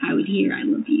 I would hear, I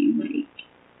love you, like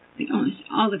almost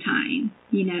all the time,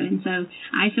 you know, and so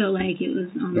I feel like it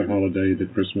was on the holiday, the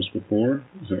Christmas before?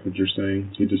 Is that what you're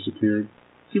saying? He disappeared?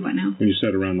 Do what now? When you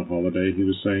said around the holiday, he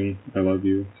was saying, I love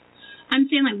you? I'm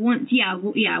saying like once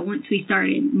we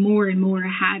started more and more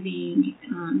having,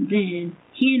 then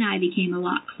he and I became a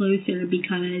lot closer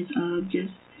because of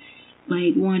just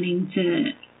like wanting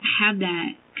to have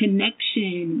that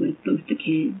connection with both the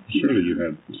kids. Surely you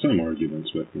had some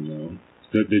arguments with him though.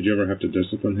 Did you ever have to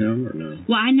discipline him or no?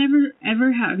 Well, I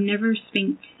have never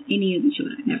spanked any of the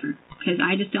children, never, because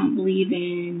I just don't believe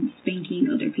in spanking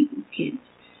other people's kids.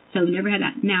 So never had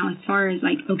that. Now, as far as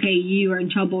like, okay, you are in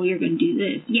trouble, you're going to do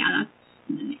this. Yeah, that's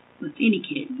with any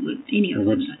kid, with any of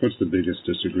them. What's the biggest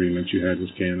disagreement you had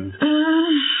with Gannon?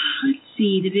 Let's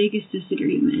see, the biggest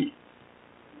disagreement.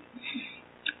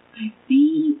 I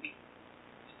think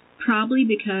probably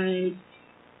because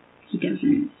he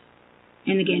doesn't,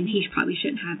 and again, he probably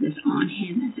shouldn't have this on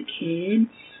him as a kid,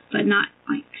 but not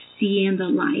like seeing the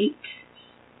light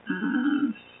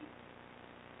of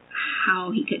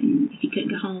how if he couldn't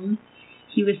go home.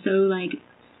 He was so like,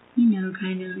 you know,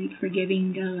 kind of like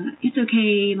forgiving, it's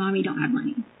okay, Mommy don't have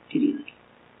money to do this,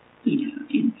 you know.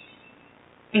 And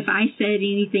if I said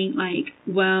anything like,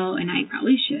 well, and I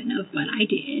probably shouldn't have, but I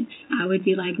did, I would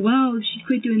be like, well, if she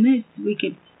quit doing this,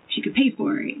 she could pay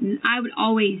for it. And I would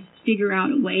always figure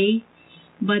out a way,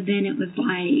 but then it was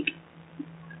like,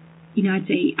 you know, I'd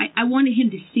say, I wanted him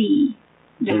to see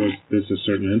that. So was this a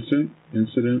certain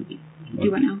incident?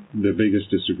 Do what now? The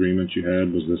biggest disagreement you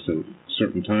had, was this a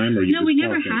certain time, or you? No, we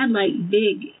never had like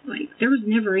big, like there was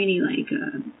never any like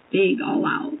big all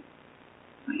out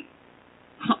like.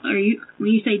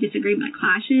 When you say disagreement, like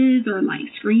clashes or like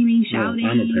screaming, shouting?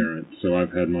 Well, I'm a parent, so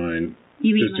I've had mine.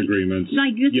 You mean disagreements,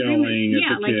 like yelling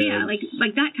at the kids. Yeah,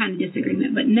 like that kind of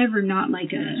disagreement, but never not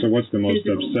like a. So what's the most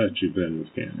physical, upset you've been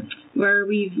with Gannon? Where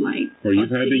we've like. Where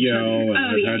you've had to yell, and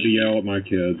I've had to yell at my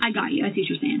kids. I got you. I see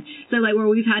what you're saying. So like where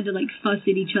we've had to like fuss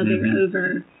at each other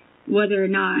over whether or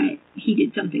not he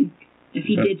did something. If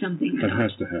he did something. That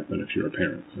has to happen if you're a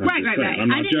parent. Right.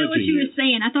 I'm not I didn't know what you were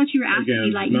saying. I thought you were asking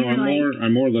me like. No,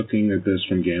 I'm more looking at this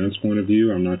from Gannon's point of view.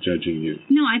 I'm not judging you.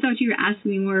 No, I thought you were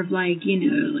asking me more of like,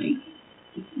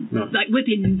 like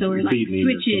whippings or like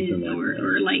switches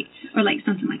or like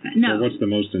something like that. No. So what's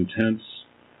the most intense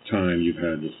time you've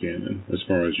had with Gannon as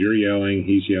far as you're yelling,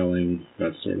 he's yelling,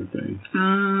 that sort of thing?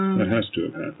 That has to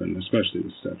have happened, especially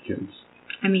with stepkids.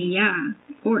 I mean, yeah,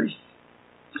 of course.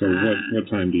 So what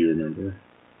time do you remember?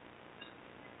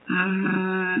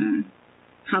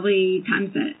 Probably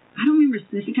times that I don't remember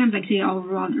specific times. Like I say, it all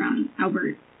revolved around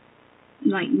Albert,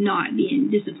 like not being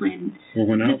disciplinary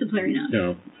enough.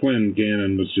 Yeah, when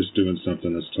Gannon was just doing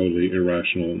something that's totally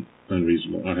irrational,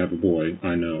 unreasonable. I have a boy,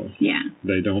 I know. Yeah.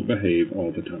 They don't behave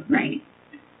all the time. Right.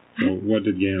 So what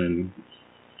did Gannon?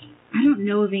 I don't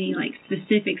know of any like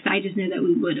specifics. I just know that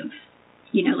we would have.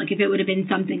 Like if it would have been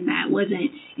something that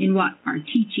wasn't in what our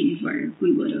teachings were,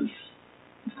 we would have,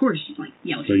 of course, like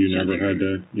yelled. So you never had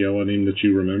to yell at him that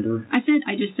you remember? I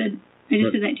just said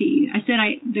that to you. I said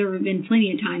there have been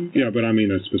plenty of times. Yeah, but I mean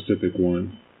a specific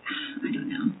one. I don't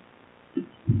know.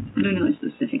 I don't know a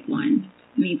specific one.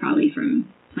 I mean, probably from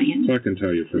playing. So I can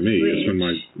tell you for me, is when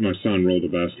my son rolled a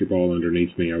basketball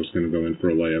underneath me, I was going to go in for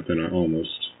a layup, and I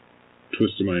almost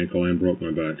twisted my ankle and broke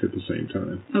my back at the same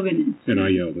time. Oh, goodness. And I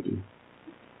yelled at him.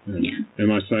 And yeah.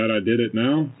 Am I sad I did it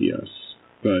now? Yes.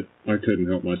 But I couldn't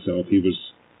help myself.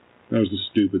 That was a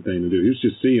stupid thing to do. He was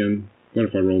just seeing, what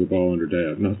if I roll the ball under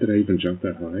Dad? Not that I even jumped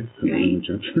that high. Right.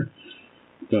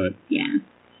 But, yeah,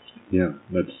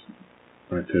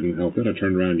 I couldn't help it. I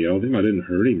turned around and yelled at him. I didn't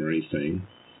hurt him or anything.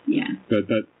 Yeah. But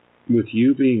with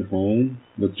you being home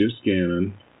with just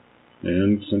Gannon,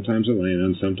 and sometimes Elena,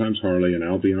 and sometimes Harley, and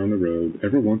Al being on the road,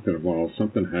 every once in a while,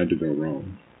 something had to go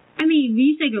wrong. I mean, when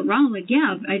you say go wrong, like,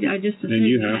 yeah, I just... And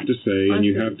you have to say, and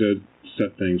you have to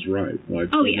set things right,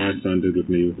 like what my son did with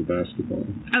me with the basketball.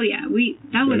 Oh, yeah,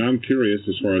 And I'm curious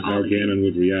as far as how Gannon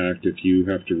would react if you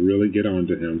have to really get on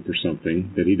to him for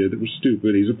something that he did that was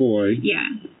stupid. He's a boy. Yeah.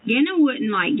 Gannon wouldn't,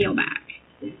 like, yell back.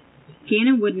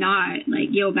 Gannon would not,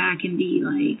 like, yell back and be,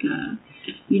 like,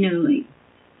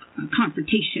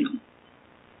 confrontational.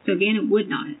 So Gannon would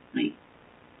not, like...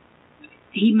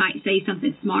 He might say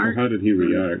something smart. Well, how did he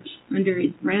react? Under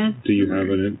his breath. Do you have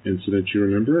an incident you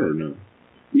remember or no?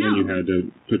 No. When you had to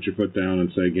put your foot down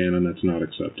and say, Gannon, that's not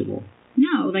acceptable.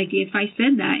 No, like if I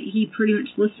said that, he pretty much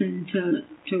listened to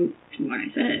what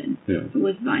I said. Yeah. It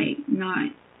was like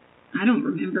not, I don't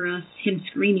remember him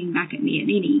screaming back at me at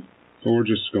any. Or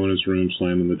just going to his room,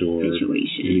 slamming the door.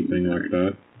 Situation. Anything like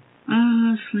that?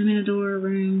 Slamming the door,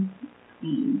 room,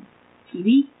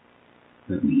 TV.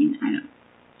 Yeah. I mean, I don't.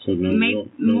 So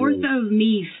more so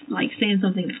me like saying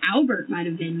something. Albert might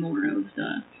have been more of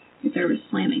if there was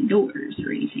slamming doors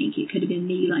or anything. It could have been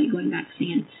me like going back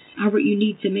saying, Albert, you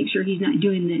need to make sure he's not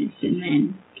doing this, and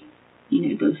then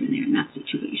go from there in that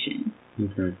situation.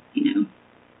 Okay.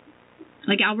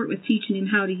 Like Albert was teaching him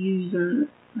how to use a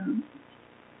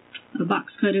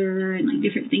box cutter and like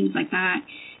different things like that.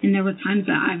 And there were times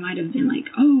that I might have been like,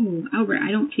 oh, Albert, I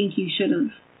don't think you should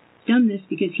have done this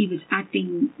because he was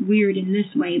acting weird in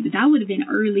this way. But that would have been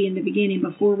early in the beginning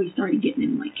before we started getting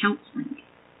him like counseling.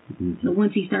 Mm-hmm. So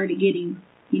once he started getting,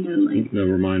 like... Now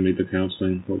remind me, the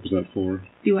counseling, what was that for?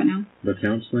 Do what now? The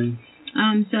counseling?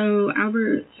 So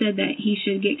Albert said that he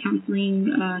should get counseling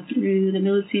through the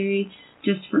military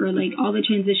just for like all the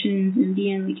transitions and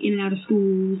being like in and out of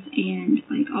schools and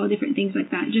like all different things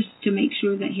like that, just to make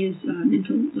sure that his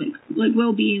mental like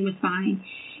well-being was fine.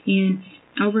 And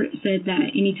Albert said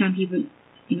that anytime he would,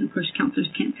 of course, counselors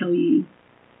can't tell you,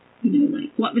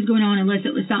 like what was going on unless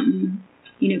it was something,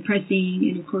 pressing.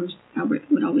 And of course, Albert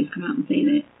would always come out and say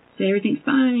everything's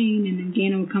fine, and then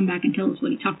Gannon would come back and tell us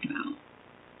what he talked about.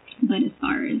 But as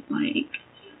far as like,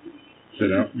 did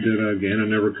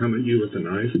Gannon ever come at you with a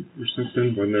knife or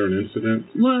something? Wasn't there an incident?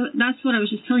 Well, that's what I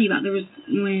was just telling you about. There was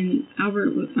when I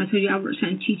told you Albert was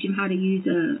trying to teach him how to use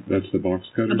That's the box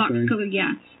cutter. A box cutter,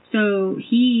 yeah. So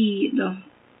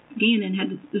Gannon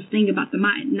had this thing about the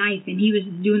knife, and he was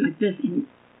doing like this, and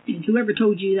whoever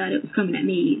told you that it was coming at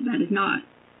me, that is not.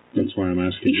 That's why I'm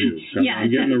asking you. Yeah, I'm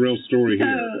getting the real story here.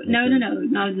 No.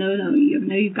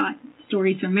 You've got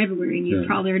stories from everywhere, and you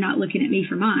probably are not looking at me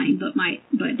for mine, but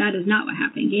that is not what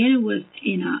happened. Gannon was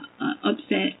in a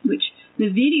upset, which the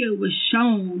video was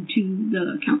shown to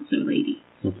the counselor lady.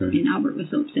 Okay. And Albert was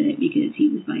so upset because he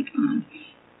was like,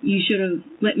 you should have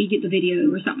let me get the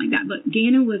video or something like that. But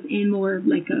Gannon was in more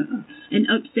like an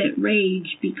upset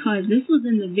rage because this was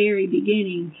in the very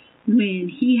beginning when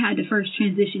he had to first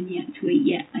transition to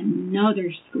yet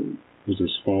another school. Was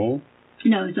this fall?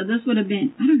 No, so this would have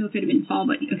been, I don't know if it would have been fall,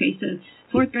 but okay, so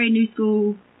 4th grade, new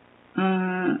school,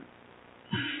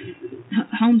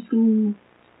 homeschool,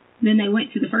 then they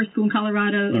went to the first school in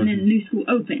Colorado, and then the new school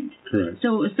opened. Correct.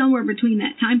 So it was somewhere between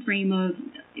that time frame of,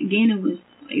 again, it was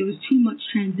too much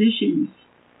transitions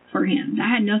for him. That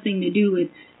had nothing to do with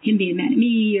him being mad at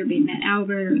me or being mad at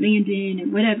Albert or Landon or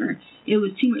whatever. It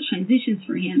was too much transitions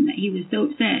for him that he was so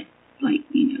upset. Like,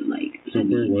 you know, like... So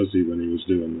where was he when he was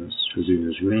doing this? Was he in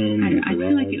his room? I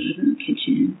feel like it was in the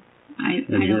kitchen. I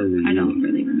don't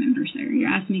really remember, sir.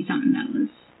 You're asking me something that was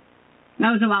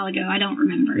a while ago. I don't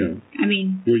remember. Yeah. I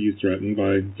mean... Were you threatened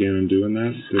by Gannon doing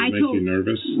that? Did it make you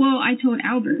nervous? Well, I told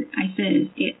Albert, I said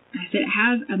it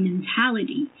has a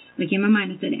mentality. Like, in my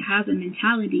mind, I said it has a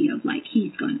mentality of, like,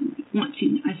 he's going to want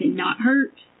to, I said, not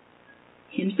hurt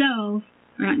himself,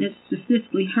 or not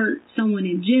specifically hurt someone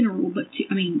in general, but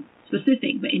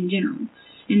specific, but in general.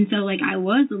 And so, like, I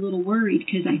was a little worried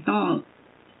because I thought,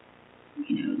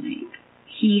 you know, like,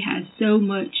 he has so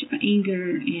much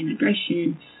anger and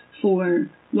aggression for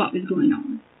what was going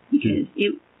on. Because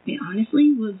it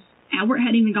honestly was, Albert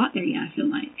hadn't even got there yet, I feel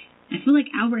like. I feel like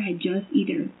Albert had just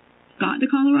either got to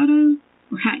Colorado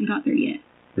or hadn't got there yet.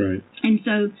 Right. And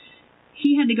so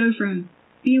he had to go from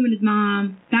being with his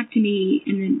mom back to me,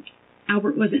 and then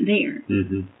Albert wasn't there.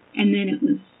 Mm-hmm. And then it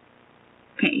was,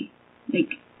 okay,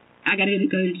 like, I got to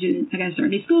start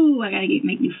new school, I got to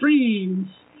make new friends,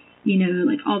 you know,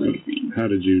 like all those things. How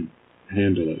did you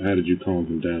handle it? How did you calm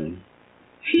him down?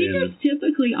 He just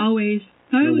typically always...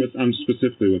 I'm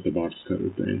specifically with the box cutter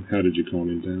thing. How did you calm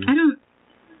him down?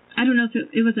 I don't know if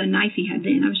it was a knife he had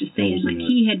then. I was just saying, like,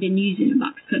 he had been using a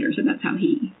box cutter, so that's how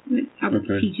I was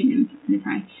teaching him in the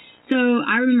pry. So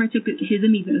I remember I took his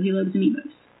amiibo. He loves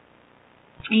amiibos.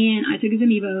 And I took his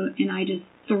amiibo, and I just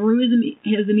threw his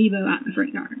amiibo out in the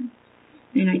front yard.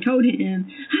 And I told him,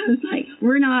 I was like,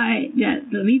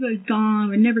 the amiibo's gone,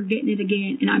 we're never getting it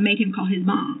again. And I made him call his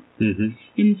mom. Mm-hmm.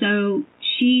 And so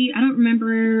I don't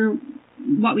remember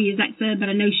what we exactly said, but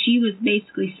I know she was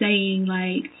basically saying,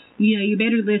 like, you know, you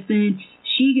better listen.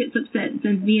 She gets upset and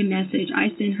sends me a message. I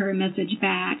send her a message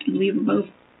back, and we were both,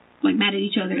 like, mad at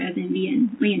each other, as in me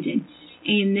and Landon.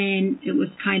 And then it was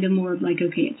kind of more of like,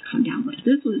 okay, it's calmed down. But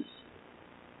this was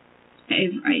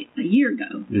a year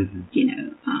ago, mm-hmm. you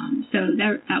know. So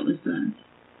that was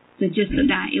the gist of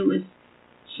that. It was,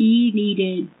 he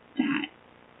needed that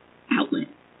outlet.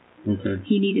 Okay.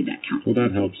 He needed that counseling. Well,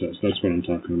 that helps us. That's what I'm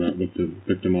talking about with the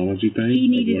victimology thing. He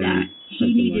needed that.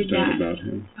 He needed that about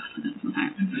him.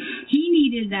 He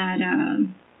needed that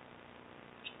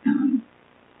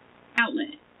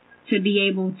outlet to be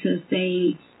able to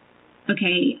say,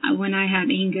 okay, when I have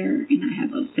anger and I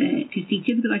have upset, because see,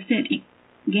 typically, like I said,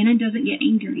 Gannon doesn't get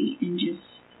angry and just,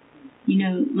 you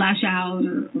know, lash out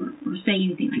or say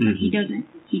anything like that. Mm-hmm.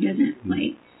 He doesn't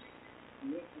like.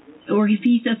 Or if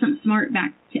he says something smart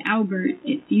back to Albert,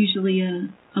 it's usually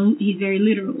he's very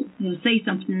literal. He'll say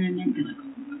something and then be like, oh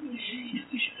my gosh, you know,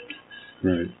 I should have done that.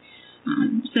 Right.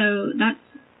 So that's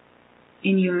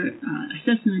in your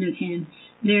assessment of him.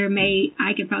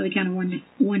 I could probably count on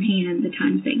one hand the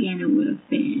times that Gannon would have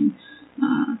been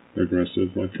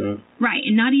aggressive like that. Right,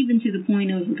 and not even to the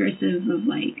point of aggressive of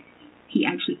like he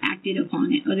actually acted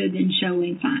upon it, other than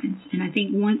showing signs. And I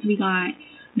think once we got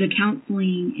the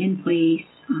counseling in place,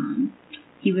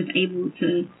 he was able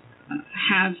to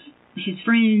have his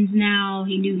friends now.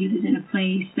 He knew he was in a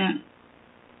place that...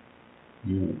 I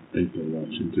don't think they're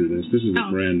watching through this. This is a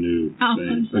brand new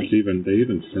thing. Like, they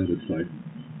even said it's like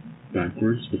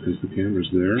backwards because the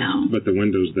camera's there, but the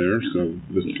window's there, so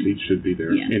the seat should be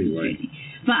there anyway.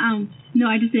 But no,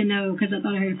 I just didn't know because I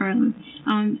thought I heard a fire alarm.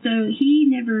 So he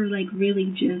never like really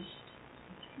just,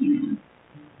 you know,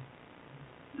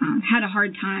 had a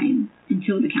hard time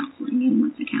until the counseling. And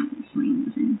once the counseling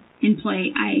was in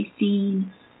play, I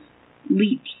seen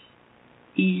leaps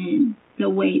in the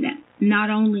way that not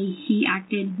only he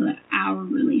acted, but our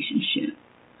relationship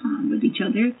with each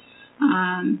other,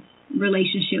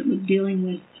 relationship with dealing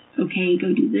with, okay,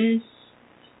 go do this.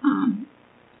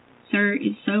 Sir,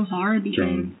 it's so hard because...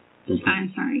 John,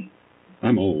 I'm sorry.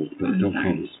 I'm old, but don't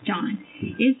call me. John,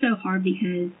 it's so hard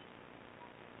because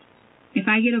if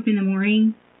I get up in the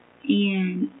morning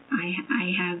and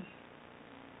I have...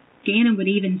 Gannon would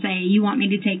even say, you want me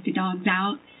to take the dogs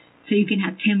out so you can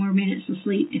have 10 more minutes of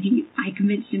sleep? And I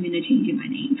convinced him into changing my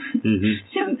name. Mm-hmm.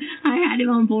 So I had him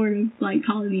on board of like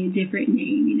calling me a different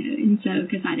name, you know, and so,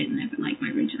 because I didn't ever like my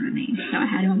original name, so I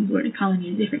had him on board of calling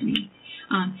me a different name.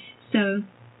 So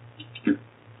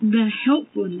the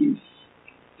helpfulness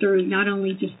through not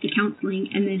only just the counseling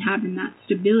and then having that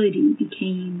stability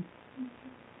became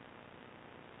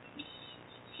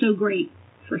so great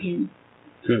for him.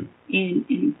 Good.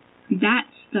 And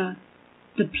that's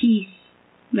the piece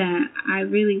that I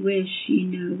really wish,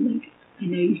 like, I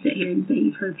know you sit here and say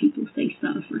you've heard people say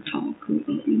stuff or talk or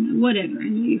whatever. I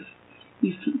know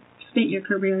you've spent your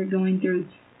career going through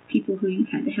people who you've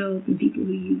had to help and people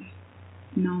who you've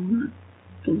known are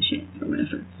full of shit or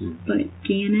whatever. Mm. But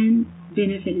Gannon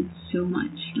benefited so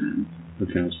much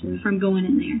from going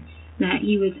in there that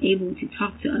he was able to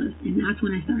talk to us, and that's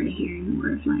when I started hearing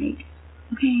more of like,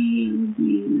 okay, I love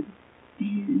you.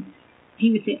 And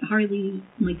he would say hardly,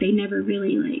 like, they never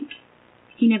really, like,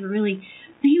 he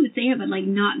would say it, but like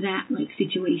not that like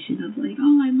situation of like,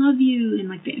 oh, I love you, and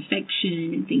like the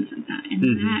affection and things like that. And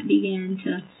that began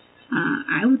to,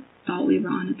 I thought we were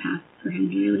on a path for him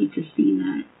really to see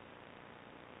that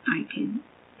I could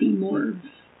be more,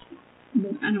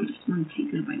 I don't just want to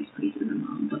take nobody's place as a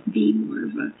mom, but be more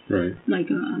of a, like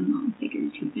a mom figure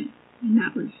to him. And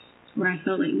that was where I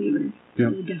felt like we were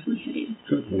definitely headed.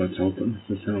 Good. Well, that's helping.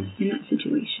 In that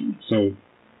situation. So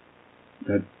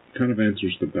that kind of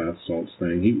answers the bath salts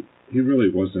thing. He really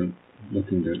wasn't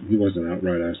he wasn't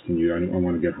outright asking you, I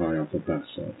want to get high off of bath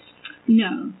salts.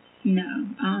 No.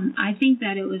 I think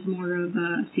that it was more of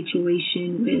a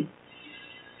situation with,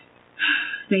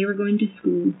 they were going to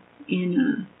school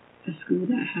in a school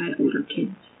that had older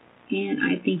kids. And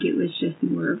I think it was just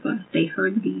more of they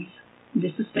heard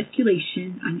this is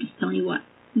speculation. I'm just telling you what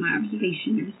my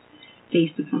observation is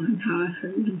based upon how I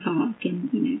heard them talk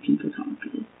and, people talk.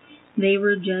 They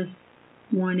were just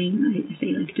wanting, I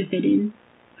say, like, to fit in,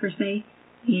 per se.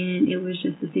 And it was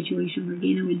just a situation where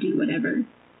Gannon would do whatever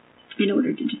in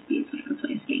order to just be able to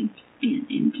play his game.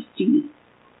 And just do,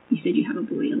 you said you have a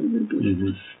boy, a little boy.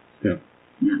 Mm-hmm. Yeah.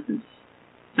 And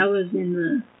that was in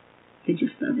the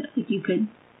gist of it. Like,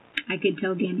 I could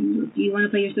tell Gannon, look, do you want to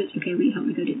play your Switch? Okay, will you help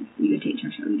me go do this? Will you go take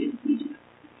trash out? Will you do this? Will you do that?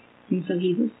 And so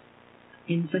he was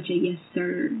in such a yes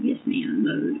sir, yes ma'am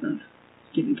mode of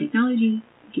giving technology,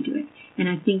 you could do it. And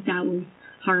I think that was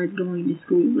hard going to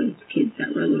school with kids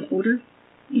that were a little older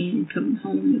and coming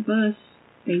home on the bus.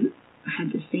 They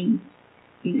had the same,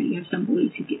 you have some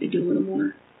boys who get to do a little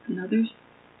more than others.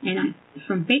 And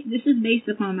this is based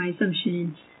upon my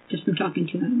assumption, just from talking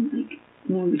to him, like,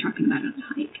 when we were talking about it on the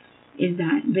hike, is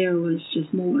that there was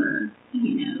just more,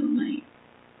 like,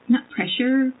 not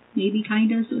pressure, maybe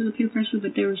kind of sort of peer pressure,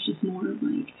 but there was just more of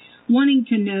like wanting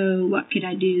to know what could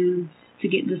I do to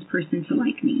get this person to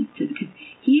like me, because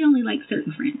he only liked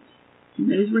certain friends, and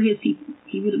those were his people.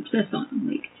 He would obsess on them.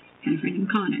 Like, had a friend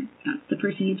named Connor, that's the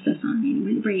person he obsessed on. And he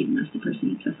went to Braden, that's the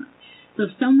person he obsessed on. So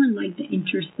if someone liked the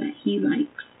interest that he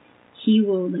likes, he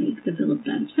will like develop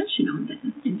that obsession on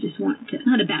them and just want to,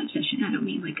 not a bad obsession, I don't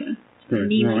mean like a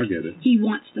I get it. He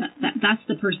wants that's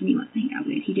the person he wants to hang out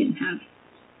with. He didn't have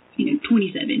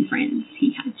 27 friends.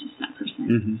 He had just that person.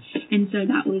 Mm-hmm. And so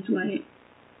that was what,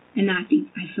 and I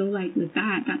feel like with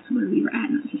that's where we were at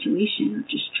in that situation of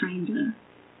just trying to,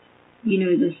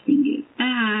 this thing is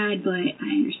bad, but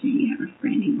I understand you have a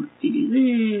friend who wants to do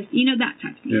this, that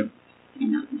type of thing. Yeah.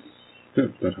 And that was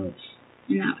good. That helps.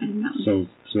 And that was,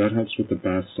 so that helps with the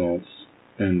bath salts,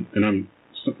 and I'm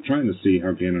trying to see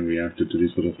how Gannon reacted to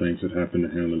these little things that happened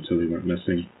to him until he went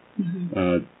missing.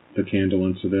 Mm-hmm. The candle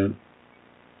incident.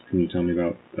 Can you tell me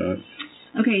about that?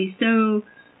 Okay, so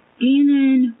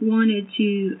Gannon wanted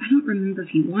to, I don't remember if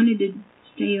he wanted to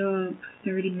stay up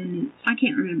 30 minutes. I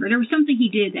can't remember. There was something he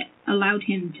did that allowed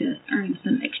him to earn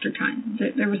some extra time.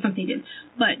 There was something he did.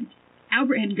 But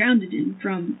Albert had grounded him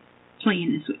from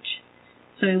playing the Switch.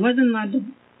 So he wasn't allowed to,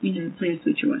 play a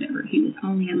Switch or whatever. He was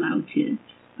only allowed to,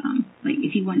 like,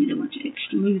 if he wanted to watch an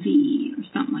extra movie or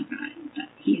something like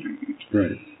that he had earned.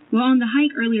 Right. Well, on the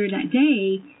hike earlier that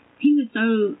day, he was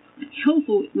so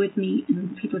helpful with me,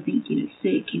 and people think,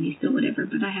 sick and he's still whatever,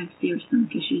 but I have serious stomach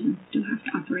issues and still have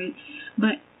to operate.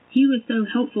 But he was so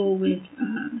helpful with,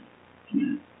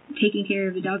 taking care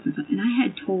of the dogs and stuff. And I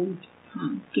had told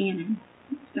Gannon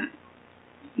that,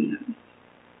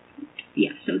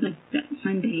 so like that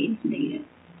Sunday is the day that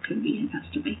Kobe had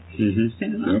passed away. Mm-hmm. So,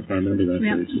 I remember that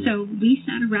day too. So we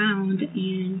sat around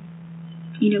and,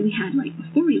 we had, like,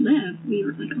 before we left, we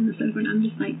were, like, on the sofa, and I'm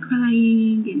just, like,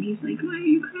 crying, and he's like, why are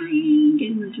you crying?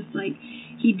 And we're just, like,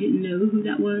 he didn't know who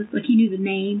that was. Like, he knew the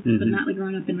name, but not, like,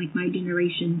 growing up in, like, my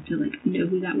generation to, like, know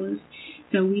who that was.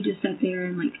 So we just sat there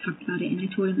and, like, talked about it, and I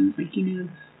told him, I was like,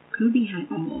 Kobe had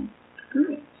all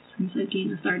girls. And so,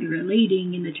 again, I started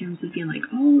relating in the terms of being like,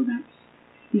 oh, that's,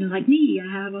 like me, I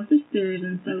have all sisters,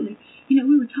 and so, like,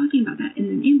 we were talking about that, and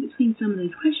then in between some of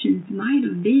those questions might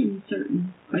have been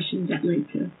certain questions that led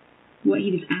to what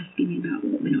he was asking me about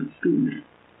what went on at school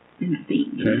in that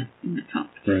thing, okay. in that talk.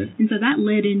 Right. And so that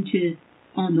led into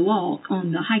on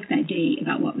the hike that day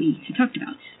about what we had talked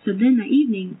about. So then that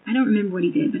evening, I don't remember what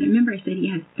he did, but I remember I said he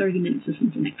had 30 minutes of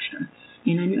something extra.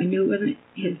 And I knew it wasn't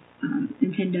his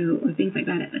Nintendo or things like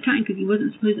that at the time, because he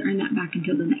wasn't supposed to earn that back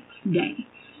until the next day.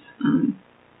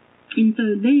 And so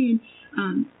then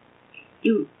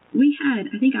we had,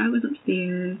 I think I was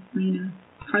upstairs, Lena,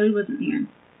 Harley wasn't there,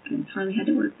 because Harley had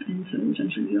to work until, which I'm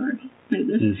sure you already know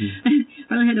this,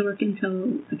 Harley had to work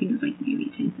until, I think it was like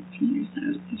maybe 10, 15 years,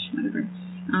 whatever.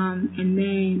 And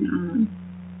then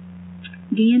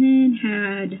Gannon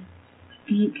had, I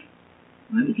think,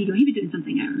 what was he doing? He was doing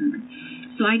something, I don't remember.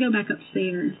 So I go back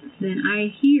upstairs, then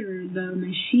I hear the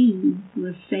machine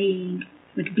was saying,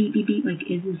 like, beep, beep, beep, like,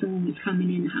 is this someone who's coming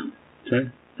in the house?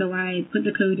 Okay. So I put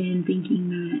the code in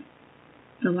thinking that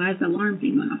the alarm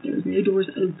thing went off. There was no doors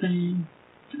open,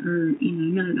 or,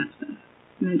 none of that stuff.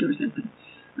 No doors open.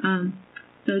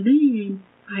 So then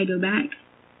I go back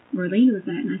where Lena was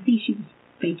at, and I see she was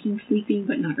faking sleeping,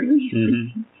 but not really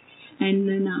sleeping. And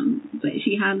then, but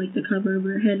she had, like, the cover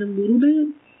over her head a little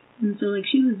bit. And so, like,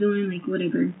 she was doing, like,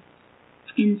 whatever.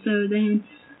 And so then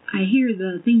I hear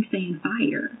the thing saying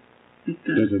fire. Like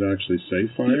Does it actually say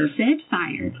fire? It said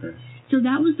fire. Okay. So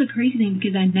that was the crazy thing,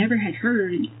 because I never had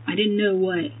heard. I didn't know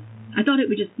what. I thought it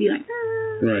would just be like.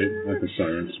 Right, like a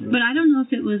siren. But I don't know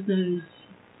if it was those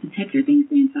detector things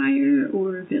saying fire,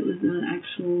 or if it was the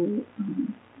actual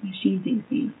machine thing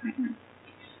saying fire.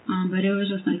 But it was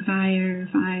just like fire,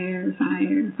 fire,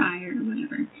 fire, fire,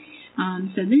 whatever.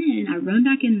 So then I run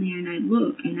back in there and I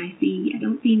look and I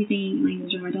don't see anything in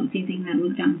the room. I don't see anything. And I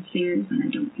look downstairs and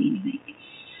I don't see anything.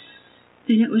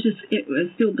 Then it was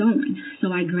still going.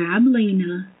 So I grabbed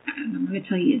Lena. I'm going to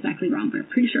tell you exactly wrong, but I'm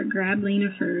pretty sure I grabbed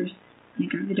Lena first. And I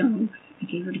grabbed the dogs. I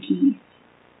gave her the keys.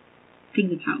 I think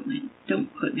that's how it went. Don't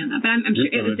quote me on that. But I'm sure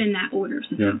it was in that order.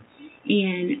 Yeah.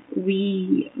 And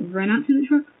we run out to the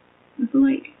truck. I feel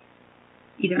like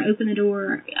either I open the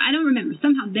door. I don't remember.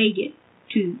 Somehow they get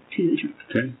to the truck.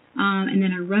 Okay. And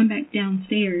then I run back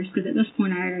downstairs, because at this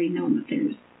point I already know that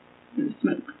there's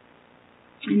smoke.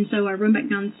 And so I run back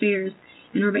downstairs,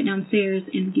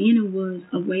 and Gannon was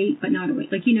awake but not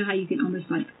awake. Like, you know how you can almost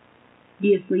like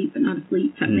be asleep but not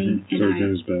asleep type thing. And so he was in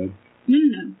his bed?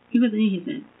 No. He wasn't in his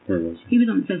bed. Where was he? He was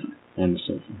on the sofa. On the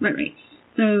sofa. Right.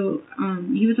 So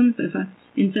he was on the sofa,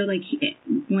 and so like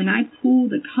when I pull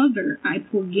the cover, I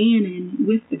pull Gannon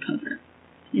with the cover.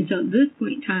 And so at this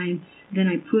point in time, then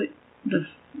I put the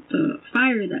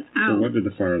fire that's out. So what did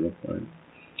the fire look like?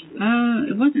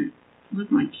 It wasn't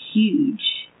like huge.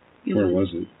 Where was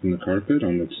it? In the carpet?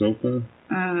 On the sofa?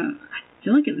 I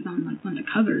feel like it was on like one of the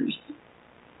covers.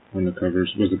 On the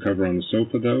covers? Was the cover on the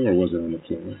sofa though, or was it on the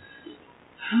floor?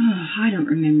 I don't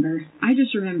remember. I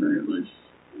just remember it was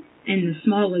in a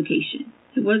small location.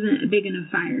 It wasn't a big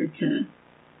enough fire to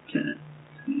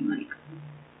like.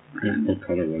 What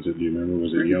color was it? Do you remember?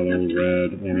 Was it yellow,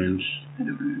 red, orange? I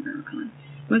don't remember what color.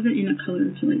 It wasn't in a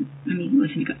color to like. I mean, it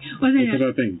wasn't a color. Because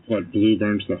I think blue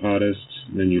burns the hottest.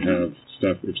 Then you have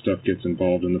stuff. If stuff gets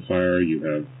involved in the fire, you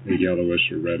have a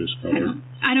yellowish or reddish color.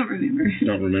 I don't remember.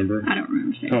 Don't remember? I don't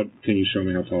remember. Can you show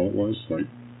me how tall it was? Like,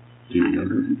 do you remember? I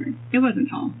don't remember. It wasn't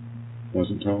tall.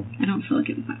 Wasn't tall? I don't feel like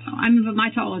it was that tall. I mean, but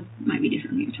my tall might be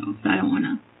different from your tall, so I don't want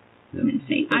to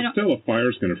say. Still, a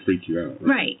fire's going to freak you out.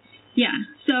 Right. Yeah.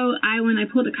 So when I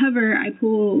pull the cover, I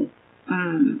pull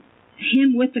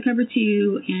him with the cover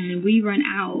too, and we run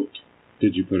out.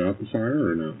 Did you put out the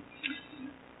fire or no?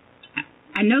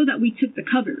 I know that we took the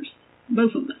covers,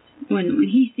 both of us. When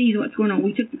he sees what's going on,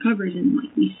 we took the covers and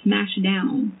like we smashed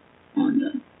down on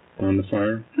the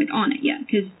fire. Like on it, yeah.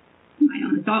 Because my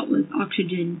only thought was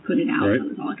oxygen, put it out. Right. That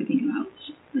was all I could think about.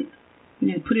 Like,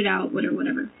 put it out,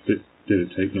 whatever. Did it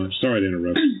take much? Sorry to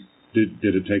interrupt. Did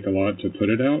it take a lot to put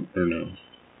it out, or no?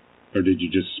 Or did you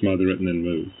just smother it and then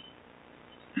move?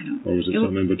 I don't. Or was it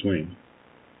something in between?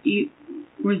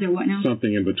 Was there what now?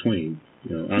 Something in between.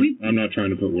 I'm not trying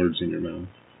to put words in your mouth.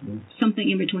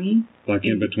 Something in between? Like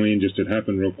in between, just it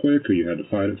happened real quick, or you had to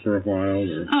fight it for a while?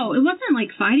 Or? Oh, it wasn't like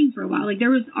fighting for a while. Like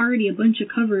there was already a bunch of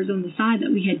covers on the side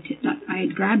that I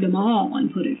had grabbed them all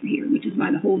and put over here, which is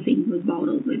why the whole thing was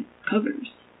bottled with covers.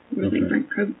 There was like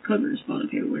burnt covers bottled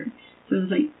everywhere. So it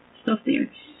was like stuff there.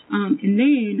 And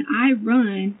then I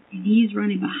run, and he's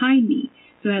running behind me.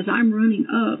 So as I'm running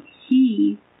up,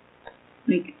 he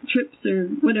like trips or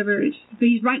whatever, but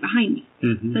he's right behind me.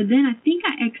 Mm-hmm. So then I think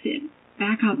I exit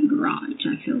back out the garage,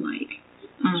 I feel like.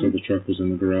 So the truck was in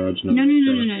the garage? No.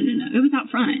 It was out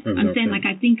front. I'm saying like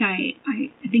I think I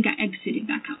exited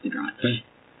back out the garage. Okay.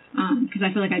 Because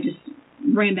I feel like I just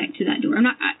ran back to that door.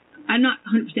 I'm not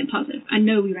 100% positive. I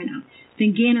know we ran out.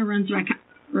 Then Gannon runs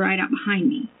right out behind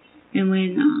me. And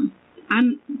when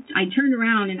I'm I turned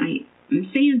around and I'm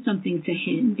saying something to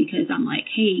him because I'm like,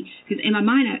 hey, because in my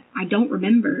mind, I don't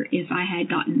remember if I had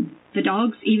gotten the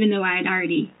dogs, even though I had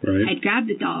already, I'd grabbed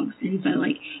the dogs. And so,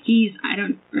 like, I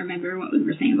don't remember what we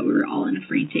were saying, but we were all in a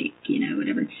frantic,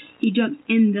 whatever. He jumps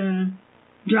in the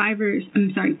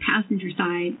passenger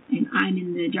side, and I'm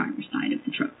in the driver's side of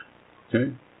the truck.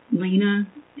 Okay. Lena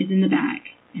is in the back,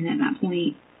 and at that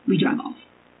point, we drive off.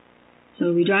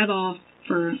 So we drive off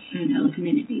for, like a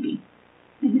minute, maybe.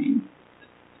 And then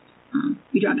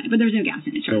we drive back. But there's no gas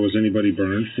in the truck. So was anybody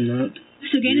burned from that?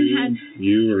 So Gannon had...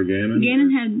 You or Gannon?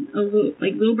 Gannon had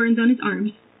little burns on his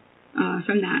arms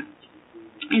from that.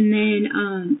 And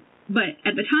then, but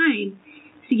at the time,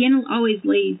 see, Gannon always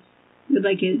lays with,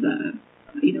 like, his,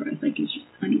 either it's like his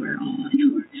underwear on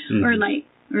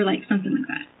or like something like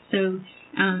that. So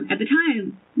at the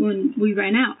time, when we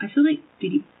ran out, I feel like,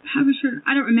 did he have a shirt?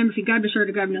 I don't remember if he grabbed a shirt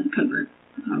or grabbed another cover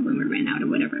when we ran out or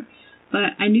whatever.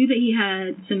 But I knew that he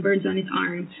had some burns on his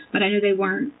arm, but I knew they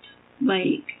weren't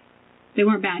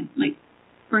bad, like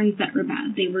burns that were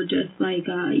bad. They were just like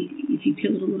if you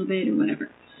peeled a little bit or whatever.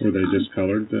 Were they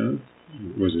discolored then?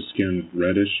 Was his skin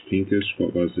reddish, pinkish?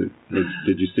 What was it?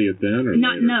 Did you see it then or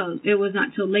later? No, it was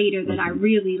not till later that I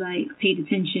really paid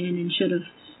attention and should have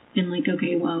been like,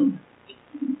 okay, well,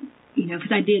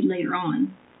 because I did later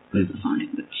on on it,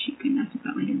 but she couldn't ask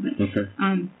about later. But okay.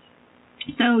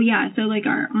 So like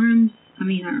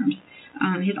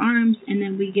his arms, and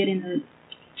then we get in the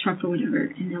truck or whatever,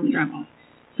 and then we drive off.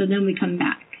 So then we come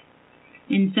back.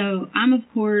 And so I'm, of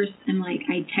course,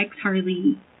 I text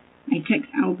Harley, I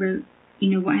text Albert,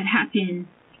 what had happened.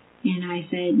 And I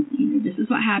said, this is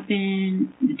what happened.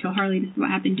 Tell Harley this is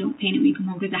what happened. Don't panic when you come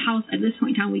home. Because the house, at this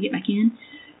point in time, we get back in,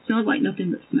 smells like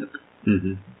nothing but smoke.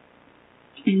 Mm-hmm.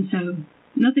 And so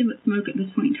nothing but smoke at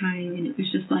this point in time. And it was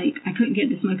just like, I couldn't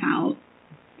get the smoke out.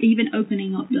 Even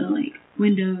opening up the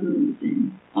windows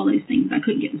and all those things, I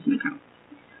couldn't get the smoke out.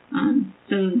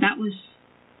 So that was.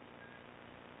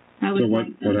 So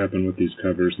what happened with these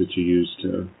covers that you used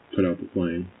to put out the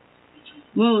flame?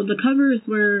 Well, the covers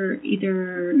were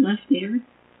either left there,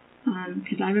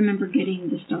 because I remember getting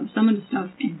some of the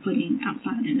stuff, and putting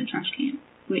outside in a trash can,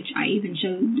 which I even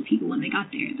showed the people when they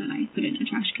got there that I put in a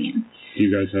trash can. Do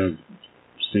you guys have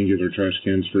singular trash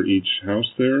cans for each house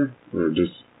there, or do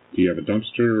you have a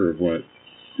dumpster, or what?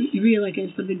 Really,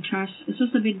 it's a big trash. It's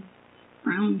just a big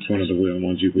brown trash. One of the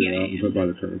ones you wheel out and put by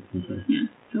the curb. Okay.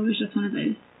 Yeah, so it was just one of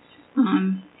those.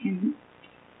 And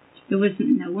it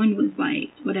wasn't, no one was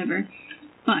whatever.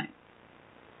 But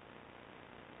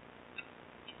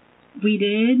we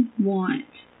did want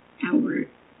Albert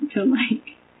to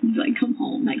come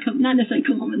home. Not necessarily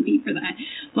come home with me for that,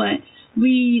 but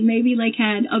we maybe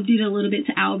had updated a little bit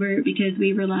to Albert because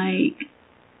we were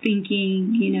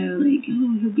thinking,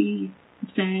 oh, he'll be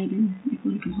upset and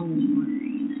want to come home,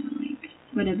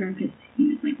 or whatever, because he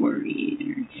was worried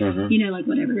or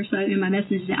whatever. So my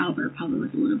message to Albert probably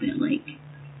was a little bit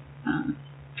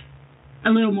a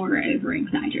little more over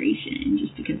exaggeration,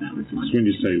 just because that was one. So when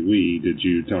you say we, did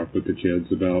you talk with the kids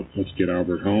about let's get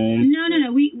Albert home?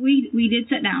 No. We did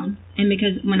sit down, and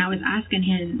because when I was asking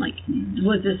him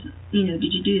was this did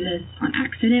you do this on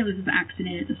accident? Was this an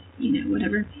accident?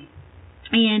 Whatever.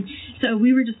 And so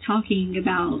we were just talking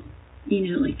about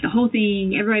the whole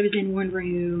thing. Everybody was in one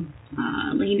room.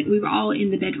 We were all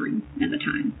in the bedroom at the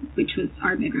time, which was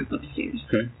our bedroom upstairs.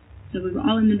 Okay. So we were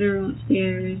all in the bedroom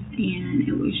upstairs, and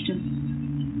it was just,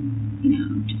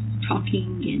 just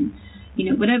talking and,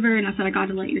 whatever. And I said, I got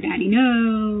to let your daddy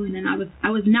know. And then I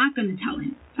was not going to tell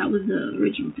him. That was the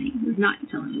original thing. Was not to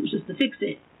tell him. It was just to fix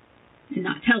it and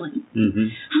not tell him. Mm-hmm.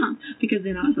 Because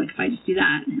then I was like, if I just do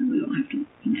that, then we won't have to,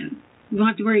 we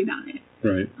won't have to worry about it.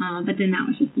 Right. But then that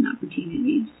was just an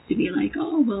opportunity to be like,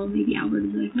 oh, well, maybe Albert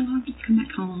would be like, well, I'll just come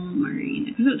back home, or,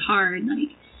 because it was hard,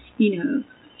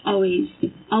 always,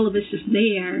 all of us just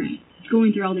there,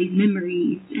 going through all these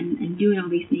memories and doing all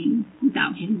these things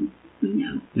without him,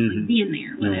 mm-hmm. being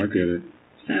there. Whatever. No, I get it.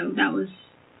 So that was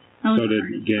so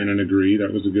did Gannon agree that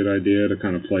was a good idea to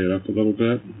kind of play it up a little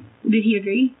bit? Did he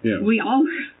agree? Yeah. We all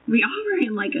were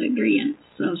in an agreement.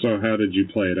 So how did you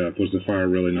play it up? Was the fire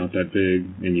really not that big,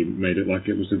 and you made it like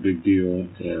it was a big deal,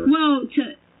 or? Well,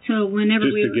 to whenever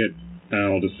just to get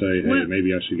Al to say, hey,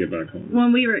 maybe I should get back home.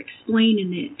 When we were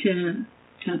explaining it to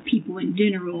people in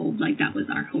general, that was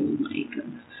our whole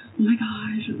oh my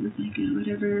gosh, it was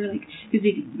whatever, because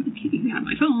if you had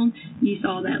my phone, you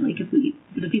saw that if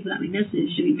the people that we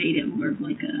messaged, we made it more of a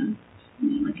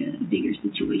bigger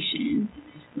situation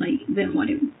than what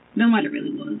it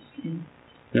really was. And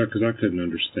Yeah, because I couldn't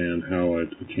understand how a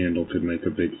candle could make a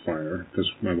big fire, because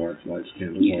my wife lights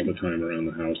candles all the time around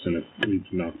the house, and if we've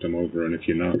knocked them over, and if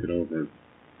you knock it over,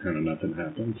 kind of nothing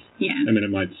happens. Yeah. I mean, it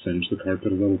might singe the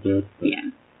carpet a little bit, but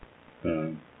yeah.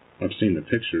 I've seen the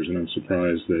pictures, and I'm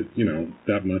surprised that,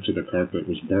 that much of the carpet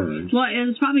was burned. Well, it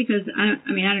was probably because, I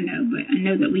don't know, but I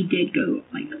know that we did go,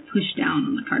 push down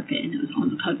on the carpet, and it was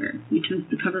on the cover,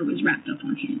 the cover was wrapped up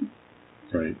on him.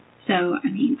 Right. So,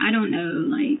 I don't know,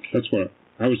 That's what,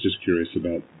 I was just curious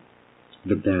about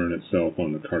the burn itself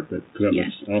on the carpet, because that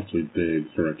looks awfully big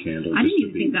for a candle. I didn't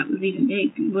even think that was even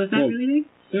big. Was that really big?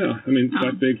 Yeah,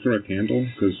 that big for a candle,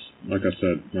 because, like I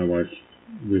said, my wife,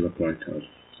 we look like a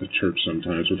church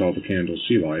sometimes with all the candles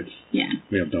she lights. Yeah.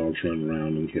 We have dogs running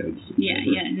around and kids.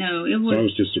 No, it was... So I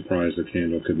was just surprised a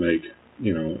candle could make,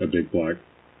 a big black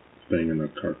thing in the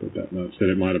carpet that much.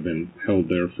 That it might have been held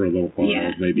there for a little while.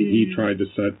 Yeah. Maybe he tried to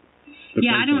set the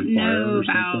place on fire or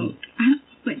something.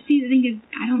 But see, the thing is,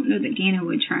 I don't know that Gannon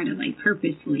would try to,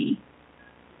 purposely,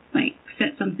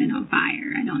 set something on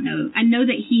fire. I don't know. I know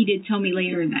that he did tell me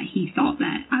later that he thought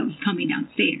that I was coming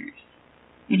downstairs.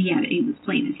 And he was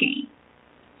playing his game.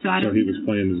 So he was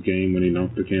playing his game when he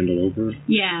knocked the candle over?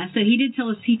 Yeah, so he did tell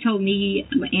us, he told me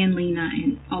and Lena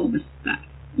and all of us that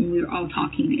when we were all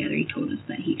talking together, he told us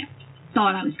that he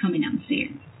thought I was coming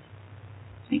downstairs.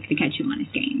 To catch him on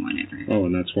his game, whatever. Oh,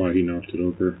 and that's why he knocked it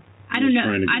over? I don't know.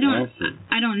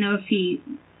 I don't know if he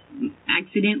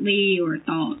accidentally or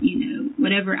thought,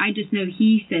 whatever. I just know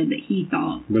he said that he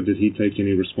thought. But did he take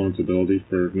any responsibility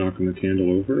for knocking the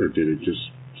candle over, or did it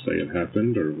just say it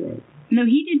happened, or what? No,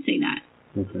 he did say that.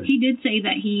 Okay. He did say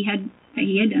that he had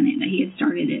done it, that he had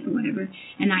started it or whatever.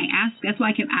 And that's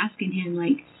why I kept asking him,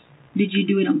 did you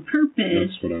do it on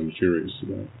purpose? That's what I'm curious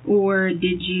about. Or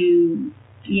did you,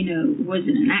 was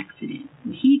it an accident?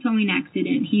 He told me an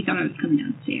accident. He thought I was coming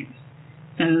downstairs.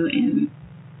 So,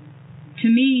 to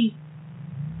me,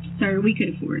 sir, we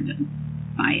could afford to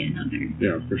buy another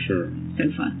for sure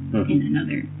sofa and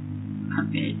another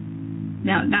carpet.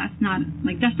 Now, that's not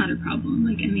a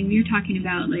problem. You're talking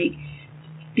about,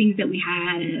 things that we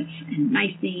had and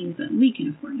nice things, but we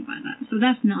can afford to buy that. So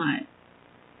that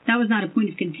was not a point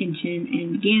of contention,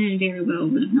 and Gannon very well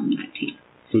would have known that too.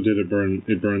 So did it burn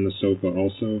the sofa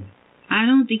also? I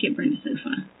don't think it burned the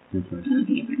sofa. Okay. I don't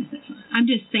think it burned the sofa. I'm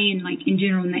just saying, in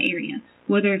general in the area,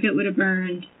 whether if it would have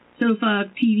burned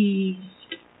sofa, TVs,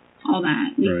 all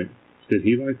that. Right. Did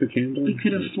he light the candle? We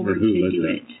could afford to do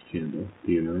it. Candle?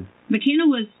 Do you know? The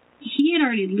candle he had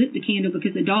already lit the candle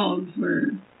because the dogs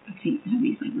were, I think, have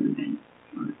these really bad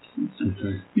farts and stuff.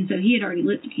 Okay. And so he had already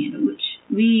lit the candle, which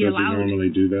we allowed. Does he normally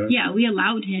do that? Yeah, we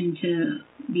allowed him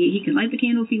he could light the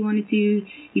candle if he wanted to.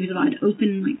 He was allowed to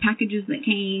open packages that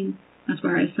came. That's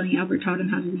where I was telling Albert taught him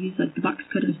how to use the box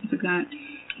cutter and stuff like that.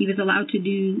 He was allowed to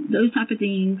do those type of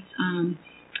things.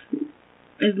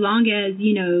 As long as,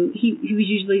 he was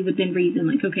usually within reason,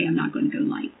 okay, I'm not going to go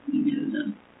light,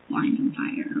 the lines on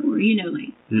fire, or, or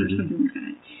something like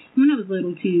that. When I was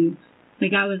little, too,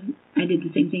 I did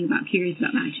the same thing about curious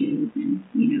about matches and,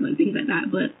 things like that,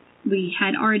 but we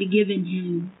had already given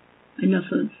him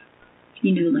enough of,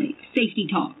 safety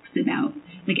talks about,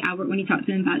 Albert, when he talked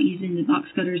to him about using the box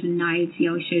cutters and knives, he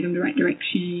always showed him the right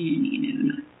direction,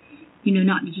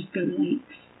 not to just go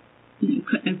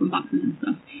cut open boxes and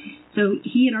stuff. So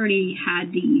he had already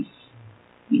had these,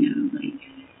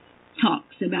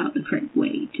 talks about the correct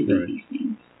way to do these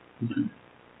things. So.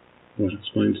 Well, it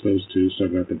explains those two. So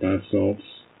I've got the bath salts,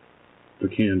 the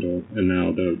candle, and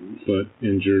now the foot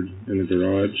injured in the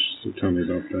garage. So tell me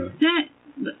about that.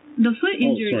 The foot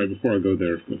injured... Oh, sorry, before I go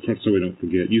there, so we don't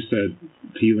forget, you said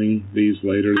peeling these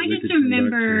later? I just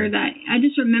remember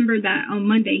that on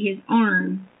Monday his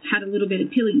arm had a little bit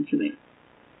of peeling to it.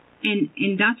 And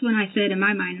that's when I said in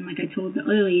my mind, and I told the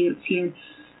other lady that's here,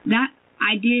 that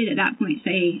I did at that point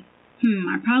say,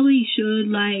 I probably should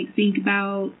think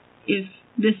about if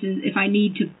I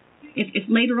need to, if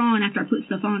later on after I put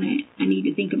stuff on it, I need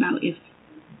to think about if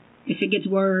it gets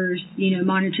worse,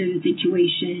 monitor the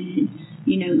situation,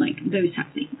 those type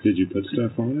of things. Did you put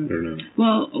stuff on it or no?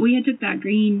 Well, we had took that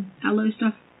green aloe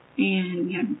stuff and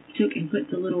we had took and put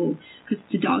the little, because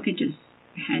the dog had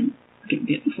get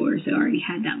bit before, so I already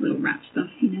had that little wrap stuff,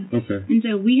 Okay. And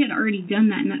so we had already done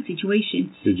that in that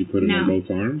situation. Did you put it on both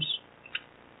arms?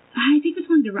 I think it was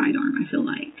on the right arm, I feel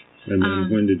like. And then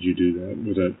when did you do that?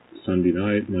 Was that Sunday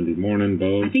night, Monday morning,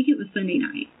 both? I think it was Sunday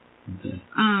night. Okay.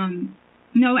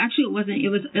 No, actually it wasn't. It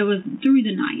was through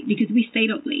the night because we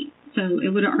stayed up late, so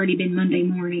it would have already been Monday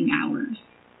morning hours,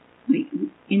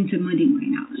 into Monday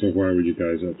morning hours. So why were you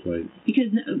guys up late?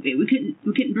 Because we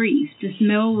couldn't breathe. The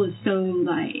smell was so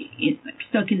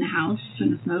stuck in the house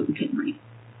from the smoke. We couldn't breathe.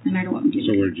 no matter what we did.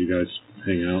 So where did you guys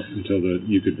hang out until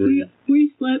you could breathe?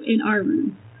 We slept in our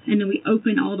room, and then we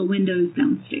opened all the windows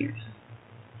downstairs.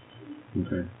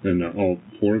 Okay. And all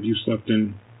 4 of you slept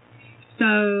in?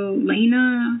 So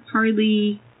Lena,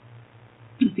 Harley,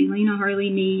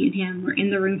 me, and him were in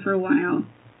the room for a while.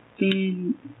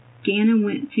 Then Gannon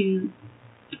went to,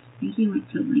 I think he went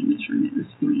to Lena's room at this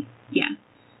point. Yeah.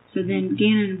 So then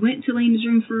Gannon went to Lena's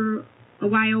room for a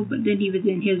while, but then he was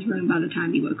in his room by the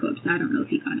time he woke up, so I don't know if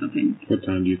he got up in. What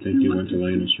time do you think you went to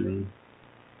Lena's room?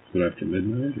 Was it after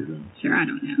midnight or no? Sure, I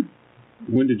don't know.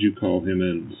 When did you call him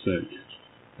in sick?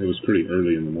 It was pretty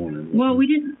early in the morning. Well, we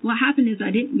didn't. What happened is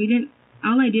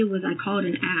all I did was I called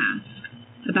and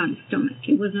asked about his stomach.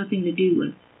 It was anything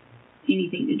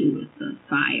to do with the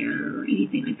fire or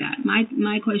anything like that.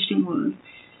 My question was,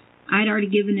 I'd already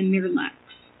given him Miralax,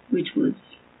 which was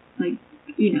like,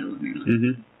 Miralax.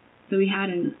 Mm-hmm. So we had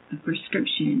a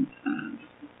prescription of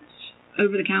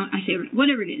over-the-counter, I say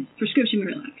whatever it is, prescription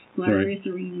Miralax,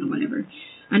 glycerine or whatever.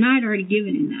 And I'd already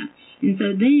given him that. And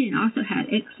so then I also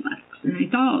had X-Lax. And I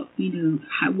thought,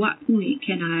 at what point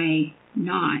can I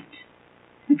not,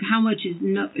 like how much is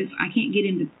enough, if I can't get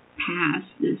him to pass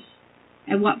this,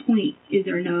 at what point is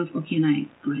there enough, or can I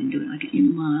go ahead and do it like an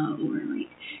enema, or like,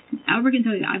 Albert can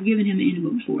tell you, I've given him an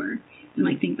enema before, and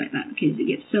like things like that, because it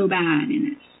gets so bad,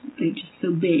 and they're just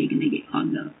so big, and they get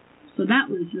clogged up. So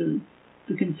that was the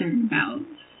concern about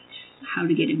how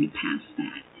to get him to pass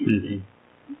that. Mm-hmm.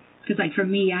 Because, like, for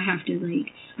me, I have to,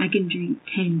 like, I can drink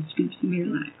 10 scoops of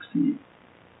Miralax, and it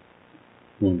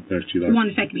won't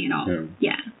affect me at all.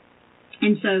 Yeah.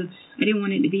 And so I didn't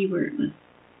want it to be where it was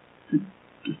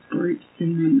the squirts,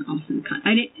 and then also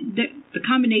the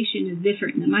combination is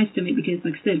different in my stomach, because,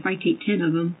 like I said, if I take 10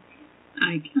 of them,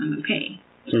 I'm okay.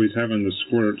 So he's having the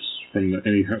squirts and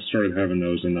he started having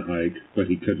those in the hike, but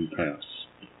he couldn't pass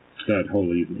that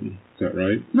whole evening. Is that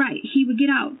right? Right. He would get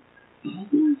out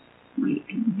balls, like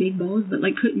big balls, but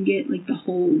like couldn't get like the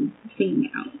whole thing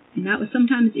out. And that was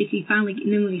sometimes when he finally gets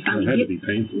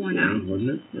one out, wasn't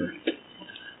it? Or?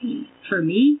 For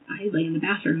me, I lay in the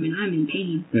bathroom and I'm in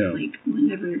pain. Yeah. Like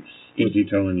whenever. Was he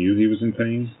telling you he was in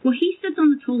pain? Well, he sits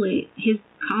on the toilet. His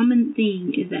common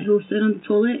thing is that he'll sit on the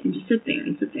toilet and just sit there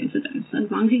and sit there and sit there. So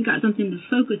as long as he's got something to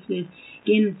focus with,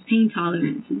 Gannon's pain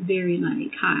tolerance is very like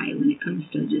high when it comes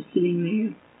to just sitting there,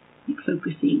 like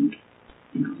focusing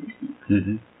and all these things.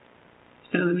 Mm-hmm.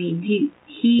 So I mean,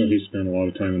 So he spent a lot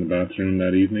of time in the bathroom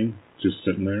that evening, just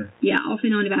sitting there. Yeah, off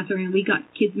and on in the bathroom. We got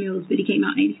kids meals, but he came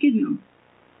out and ate his kids meal.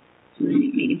 So then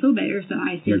it made him feel better. So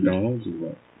I said, McDonald's or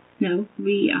what? No,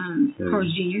 we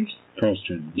Carl's Jr.'s. Carl's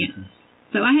Jr. Yeah. Okay.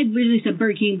 So I had originally said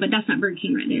Burger King, but that's not Burger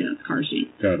King right there. That's Carl's Jr.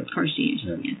 Got it. Carl's Jr.'s.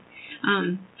 Yeah.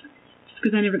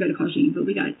 Because I never go to Carl's Jr., but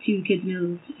we got 2 kids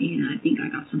meals, and I think I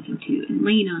got something too. And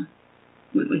Lena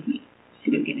went with me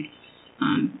to go get it.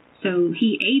 So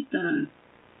he ate the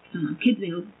kids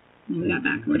meal when we got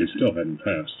back. But he still hadn't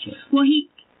passed. So. Well,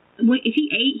 if he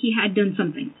ate, he had done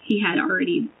something. He had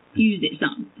already used it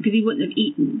some, because he wouldn't have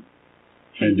eaten.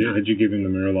 And had you given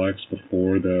him the Miralax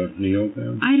before the meal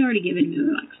then? I'd already given him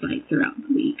Miralax like throughout the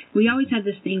week. We always had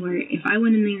this thing where if I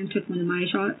went in there and took one of my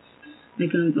shots,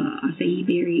 like of acai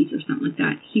berries or something like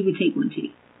that, he would take one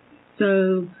too.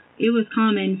 So it was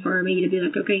common for me to be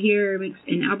like, okay, here, mix,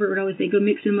 and Albert would always say, go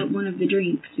mix him up one of the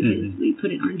drinks, because we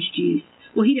put in orange juice.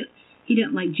 Well, he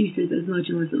didn't like juices as much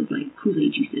unless it was like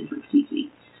Kool-Aid juices, like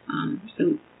sweet.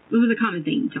 So it was a common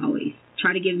thing to always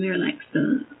try to give Miralax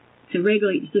to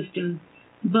regulate the system.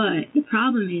 But the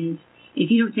problem is,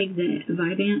 if you don't take the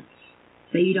Vyvanse,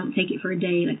 so you don't take it for a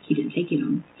day, like you didn't take it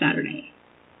on Saturday,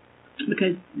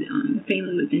 because the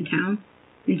family was in town,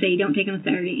 and so you don't take it on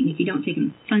Saturday, and if you don't take it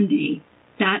on Sunday,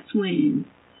 that's when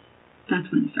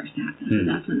it starts to happen. So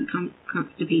that's when the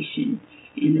constipation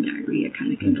and the diarrhea kind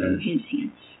of can go hand in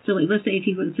hand. So like, let's say if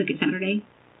he would have took it Saturday,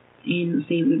 and let's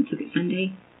say he would have took it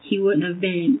Sunday, he wouldn't have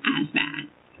been as bad.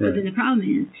 Right. But then the problem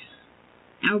is,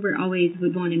 Albert always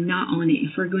would want him not on it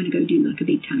if we're going to go do like a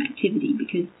big time activity,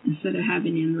 because instead of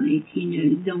having him like,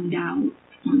 zoned out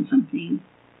on something,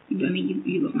 I mean,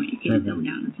 you would want your kid zoned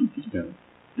out on something. Yeah.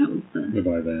 That was the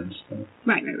Vyvanse stuff.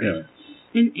 Right. Yeah.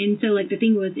 And so like the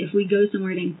thing was, if we go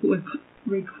somewhere that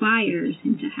requires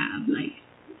him to have like,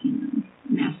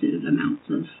 massive amounts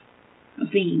of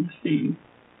things, then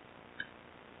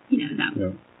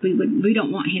that we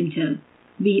don't want him to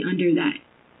be under that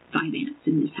Vyvanse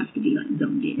and just have to be like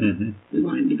zoned in. Mm-hmm. We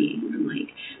want him to be able to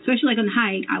like, especially like on the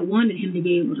hike, I wanted him to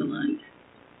be able to like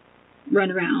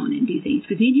run around and do things,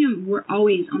 because me and him were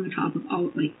always on the top of all,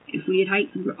 like if we had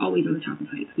hikes, we were always on the top of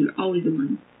hikes. We were always the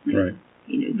ones like, right.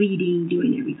 Leading,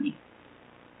 doing everything.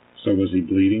 So was he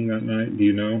bleeding that night? Do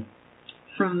you know?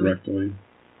 From rectally?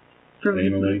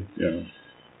 Anally, yeah.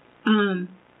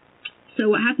 So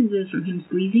what happens is from him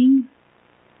squeezing,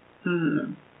 I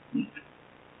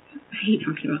hate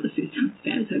talking about this. It sounds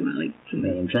bad talking about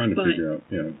Well, I'm trying to figure out,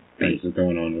 things that are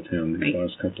going on with him these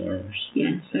last couple hours.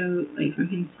 Yeah, so from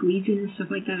him squeezing and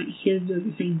stuff like that, his does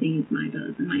the same thing as mine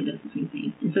does, and mine does the same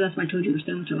thing. And so that's why I told you we're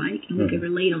so much alike, and we could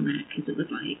relate on that, because it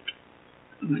was like,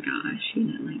 oh my gosh,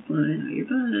 blood out your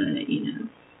butt, and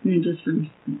then just from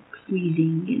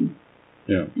squeezing and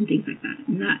things like that.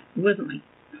 And that wasn't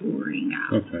pouring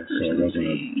out. Okay, so it wasn't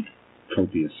a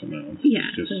copious amount.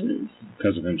 Yeah. Just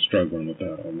because of him struggling with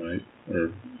that all night,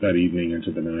 or that evening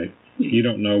into the night. Yeah. You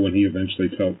don't know when he eventually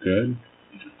felt good?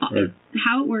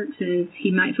 How it works is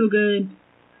he might feel good,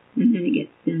 and then it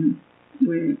gets to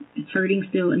where it's hurting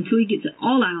still until he gets it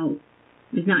all out.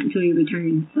 It's not until he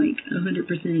returns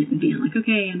 100% and being like,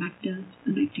 okay, I'm back to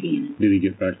Gannon. Did he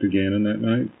get back to Gannon that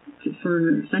night?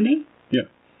 For Sunday? Yeah.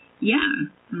 Yeah.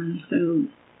 So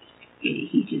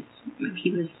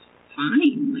he was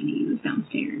fine when he was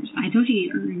downstairs. I told you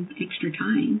he earned extra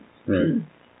time to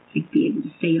be able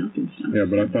to stay up and stuff. Yeah,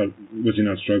 but I thought, was he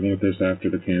not struggling with this after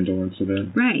the candle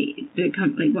incident? Right.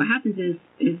 What happens is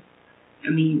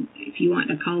if you want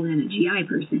to call in a GI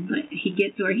person, but he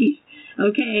gets where he's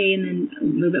okay, and then a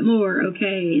little bit more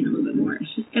okay, and a little bit more.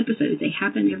 It's just episodes. They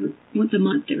happen once a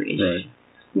month there-ish,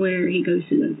 where he goes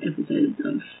through those episodes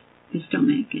of his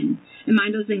stomach, and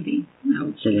mine does the same thing.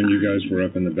 So when you guys were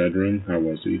up in the bedroom, how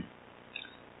was he?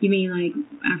 You mean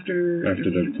after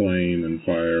the flame and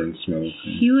fire and smoke?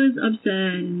 He was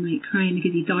upset and crying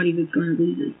because he thought he was going to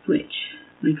lose his switch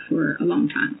for a long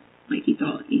time. He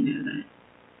thought that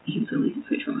he was going to lose his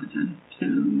switch for a long time. So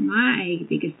my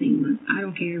biggest thing was, I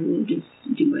don't care, we'll just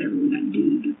do whatever we got to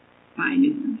do to buy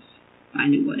new ones, buy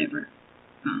new whatever.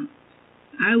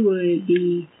 I would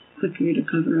be quicker to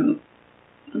cover up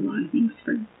a lot of things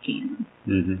for Gannon,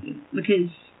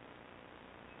 because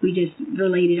we just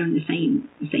related on the same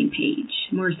page,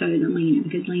 more so than Lena,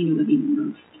 because Lena would be more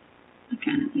of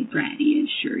kind of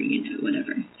bratty-ish or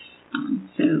whatever.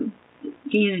 So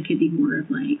Gannon could be more of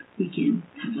we can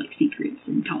have secrets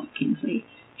and talk and say,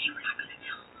 hey, we're not going to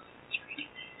tell them you're going to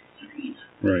do this,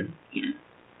 or Right. Yeah.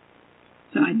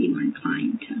 So I'd be more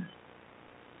inclined to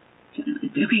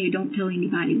okay, don't tell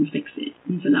anybody, we'll fix it.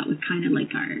 And so that was kind of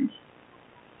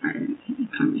our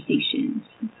conversations,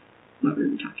 what we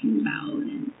were talking about,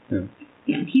 and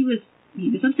and he was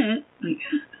upset,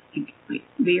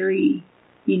 very,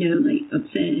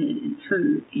 upset and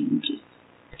hurt and just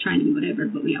trying to do whatever,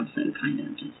 but we also kind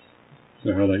of just.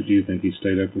 So how late do you think he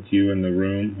stayed up with you in the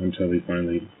room until he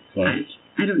finally left?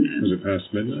 I don't know. Was it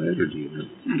past midnight, or do you know?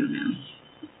 I don't know.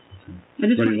 At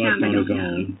this point in time, I don't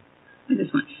know. At this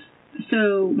point.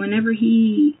 So whenever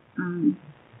he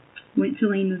went to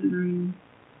Lena's room,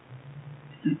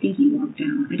 I think he walked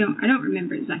down. I don't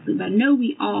remember exactly, but I know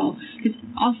because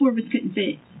all four of us couldn't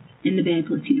fit in the bed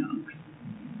plus 2 dogs.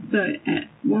 So at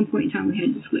one point in time, we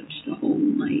had to switch the whole,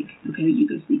 okay, you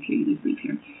go sleep here, you go sleep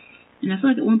here. And I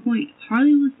feel at one point,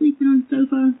 Harley was sleeping on the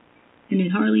sofa, and then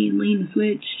Harley and Lena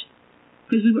switched,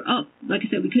 because we were up. Like I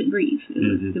said, we couldn't breathe.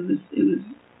 It was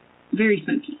very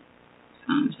smoky.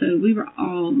 So we were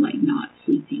all, not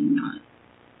sleeping,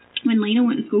 When Lena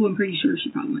went to school, I'm pretty sure she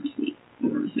probably went to sleep,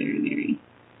 or was very, very,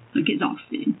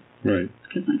 exhausted. Right.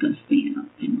 Because, us staying up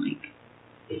and,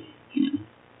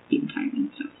 getting tired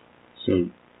and stuff. So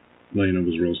Lena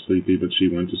was real sleepy, but she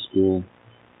went to school?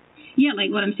 Yeah,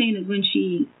 what I'm saying is when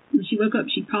she woke up,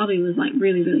 she probably was,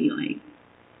 really, really,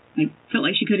 felt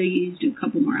like she could have used a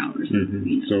couple more hours.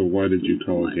 So why did you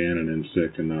call Gannon in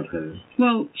sick and not her?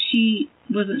 Well, she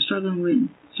wasn't struggling with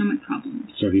stomach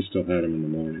problems. So he still had them in the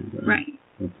morning, then? Right.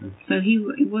 Okay. So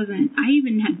it wasn't. I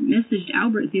even had messaged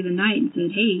Albert through the night and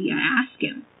said, hey, I asked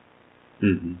him.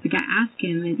 I asked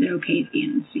him, and said, okay, if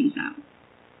Gannon stays out.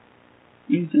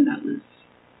 And so that was.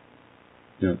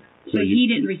 Yeah. So he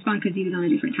didn't respond because he was on a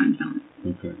different time zone.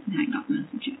 Okay. And I got the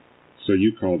message yet. So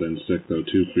you called in sick, though,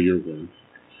 too, for your work.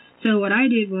 So what I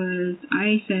did was,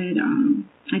 I said,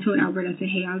 I told Albert, I said,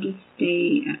 hey, I'll just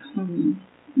stay at home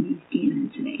with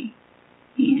Gannon today.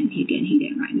 And he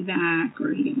didn't write me back,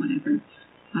 or he didn't whatever.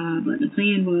 But the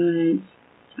plan was,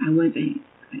 I wasn't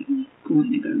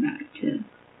going to go back to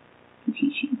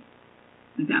teaching.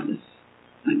 That was,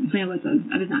 the plan was,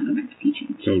 I was not going back to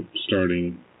teaching. So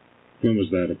when was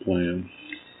that a plan?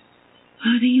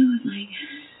 I think it was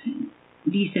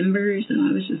December, so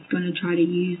I was just going to try to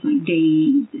use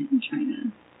days and try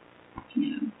to,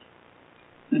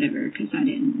 whatever, because I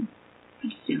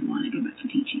just didn't want to go back to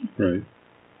teaching. Right.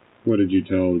 What did you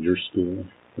tell your school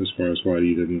as far as why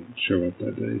you didn't show up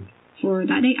that day? For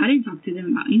that day, I didn't talk to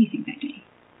them about anything that day.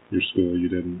 your school? You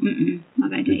didn't?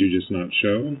 Not that day. Did you just not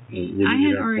show? Or did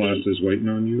you have classes waiting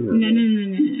on you? Or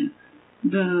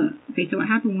No. Okay, so what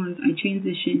happened was I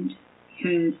transitioned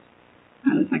because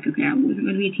I was like, okay, I wasn't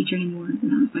going to be a teacher anymore. And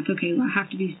I was like, okay, well, I have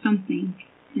to do something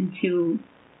until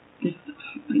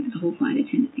the whole flight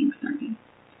attendant thing started.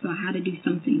 So I had to do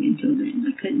something until then.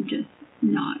 I couldn't just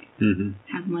not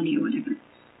have money or whatever.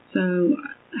 So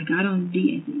I got on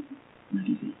what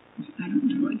is it? I don't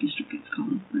know what district it's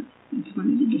called, but it's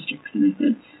one of the districts. And I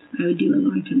said I would do a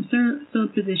long-term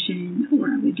sub position,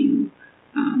 or I would do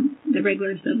the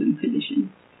regular subbing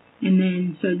position. And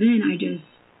then I just,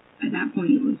 at that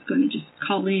point, was going to just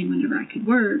call in whenever I could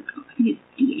work. I think it's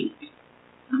D8.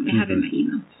 I have it in my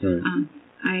email. Right.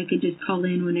 I could just call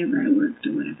in whenever I worked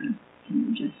or whatever.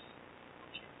 And just.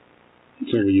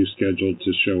 So were you scheduled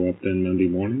to show up then Monday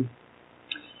morning?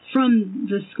 From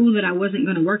the school that I wasn't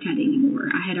going to work at anymore,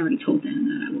 I had already told them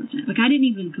that I wasn't. Like, I didn't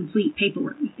even complete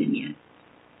paperwork with them yet.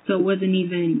 So it wasn't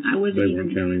even, They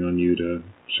weren't counting on you to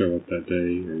show up that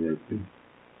day or work?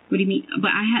 What do you mean?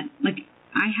 But I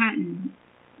hadn't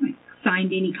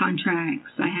signed any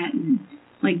contracts. I hadn't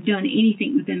done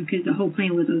anything with them because the whole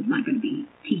plan was I was not going to be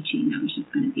teaching. I was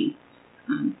just going to be.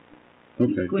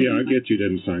 Okay. Yeah, I get you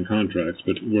didn't sign contracts,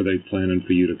 but were they planning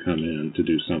for you to come in to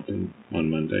do something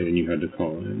on Monday and you had to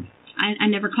call in? I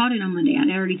never called in on Monday. I'd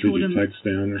already told them. Did you text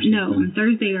down or something? No, on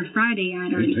Thursday or Friday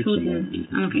I'd already told them.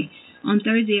 Okay. On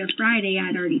Thursday or Friday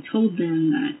I'd already told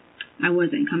them that I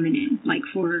wasn't coming in.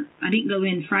 I didn't go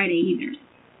in Friday either.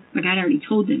 I'd already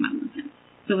told them I wasn't.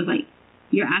 So it was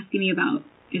you're asking me about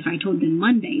if I told them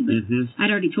Monday, but I'd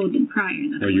already told them prior.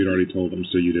 You'd already told them,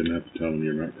 so you didn't have to tell them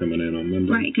you're not coming in on Monday?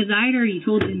 Right, because I had already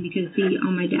told them because,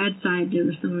 on my dad's side, there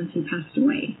was someone who passed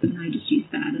away, and I just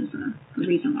used that as a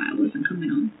reason why I wasn't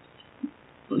coming on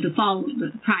the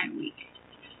prior week.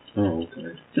 Oh,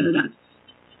 okay. So that's,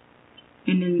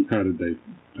 and then... How did they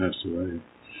pass away?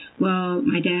 Well,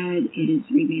 my dad is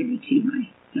remarried to my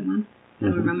stepmom.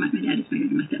 Or my dad is married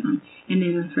to my stepmom. And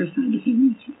then on the first side of the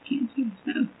family, she had cancer,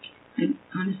 so...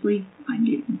 Honestly, I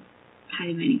didn't have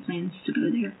any plans to go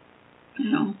there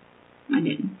at all. I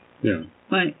didn't. Yeah.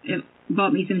 But it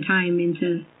brought me some time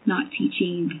into not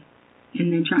teaching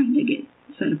and then trying to get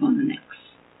set up on the next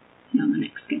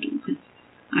schedule. Because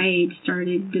I had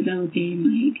started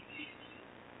developing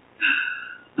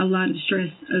a lot of stress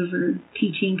over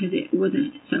teaching because it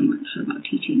wasn't so much about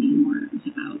teaching anymore. It was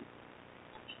about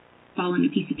following a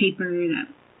piece of paper that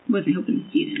wasn't helping the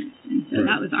students, and so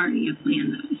that was already a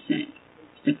plan that was set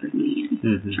separately and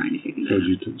trying to figure that out. So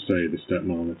did you say the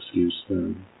stepmom excuse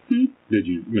then? Did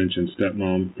you mention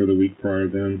stepmom for the week prior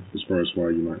then, as far as why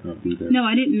you might not be there? No,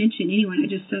 I didn't mention anyone. I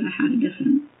just said I had a death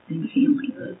in the family.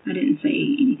 I didn't say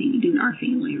anything to do with our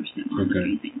family or stepmom or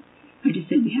anything. I just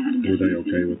said we had a death. Were they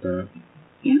okay with that?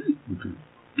 Yeah. Okay.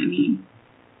 I mean...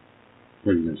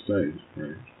 What are you going to say,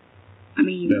 right? I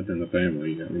mean... Death in the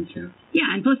family, you can't... Yeah,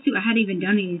 and plus, too, I hadn't even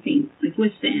done anything,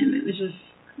 with them. It was just,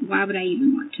 why would I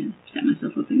even want to set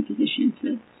myself up in a position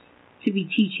to be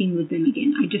teaching with them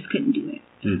again? I just couldn't do it.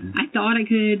 I thought I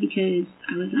could because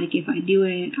I was like, if I do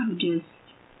it, I would just,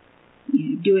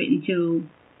 do it until,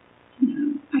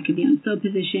 I could be on sub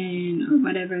position or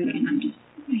whatever, and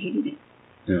I hated it.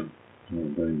 Yeah.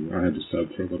 I had to sub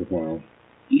for a little while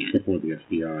before the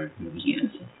FBI.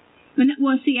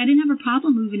 Well, see, I didn't have a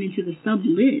problem moving into the sub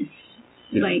list.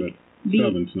 Yeah, but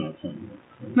subbing's not fun.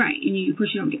 Right, and of course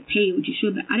you don't get paid what you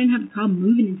should, but I didn't have a problem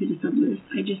moving into the sub list.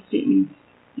 I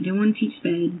didn't want to teach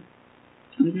sped.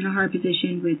 I was in a hard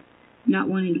position with not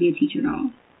wanting to be a teacher at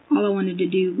all. All I wanted to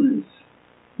do was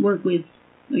work with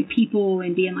people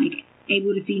and being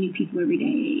able to see new people every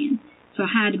day. And so I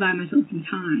had to buy myself some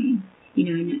time, and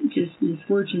it just was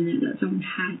fortunate that someone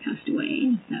had passed away.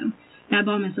 And so that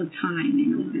bought myself time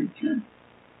in order to.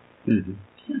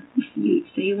 So you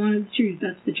say you wanted the truth,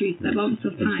 that's the truth. That bought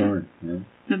myself time.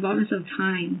 That bought myself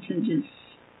time to just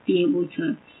be able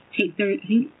to take I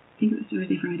think it was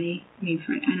Thursday, Friday, maybe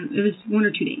Friday. I don't know. It was 1 or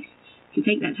 2 days to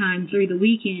take that time through the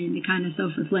weekend to kind of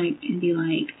self-reflect and be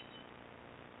like,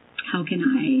 how can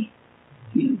I,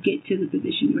 get to the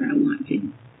position where I want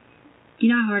to? You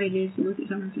know how hard it is to look at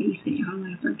someone's face, spend your whole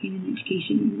life working in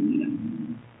education, and then you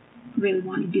don't really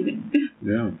want to do it.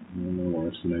 Yeah, my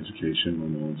wife's in education, my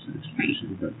mom's in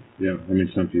education, but yeah, I mean,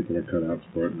 some people are cut out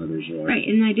for it, and others are right,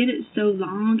 and I did it so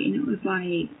long, and it was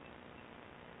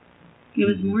it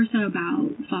was more so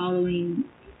about following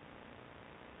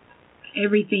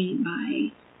everything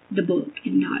by the book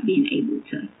and not being able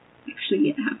to actually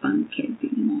get to have fun with kids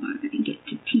anymore and get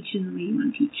to teach them the way you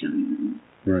want to teach them.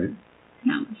 Right.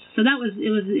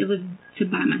 It was to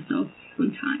buy myself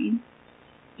some time,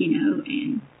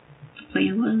 and the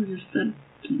plan was just to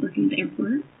keep working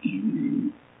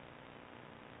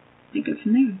go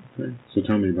from there. Okay. So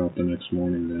tell me about the next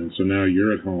morning then. So now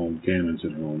you're at home, Gannon's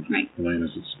at home, Right.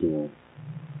 Elena's at school.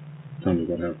 Tell me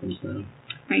what happens then.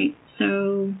 Right.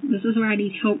 So this is where I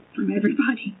need help from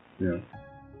everybody. Yeah.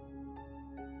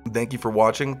 Thank you for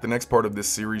watching. The next part of this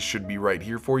series should be right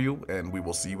here for you, and we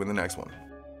will see you in the next one.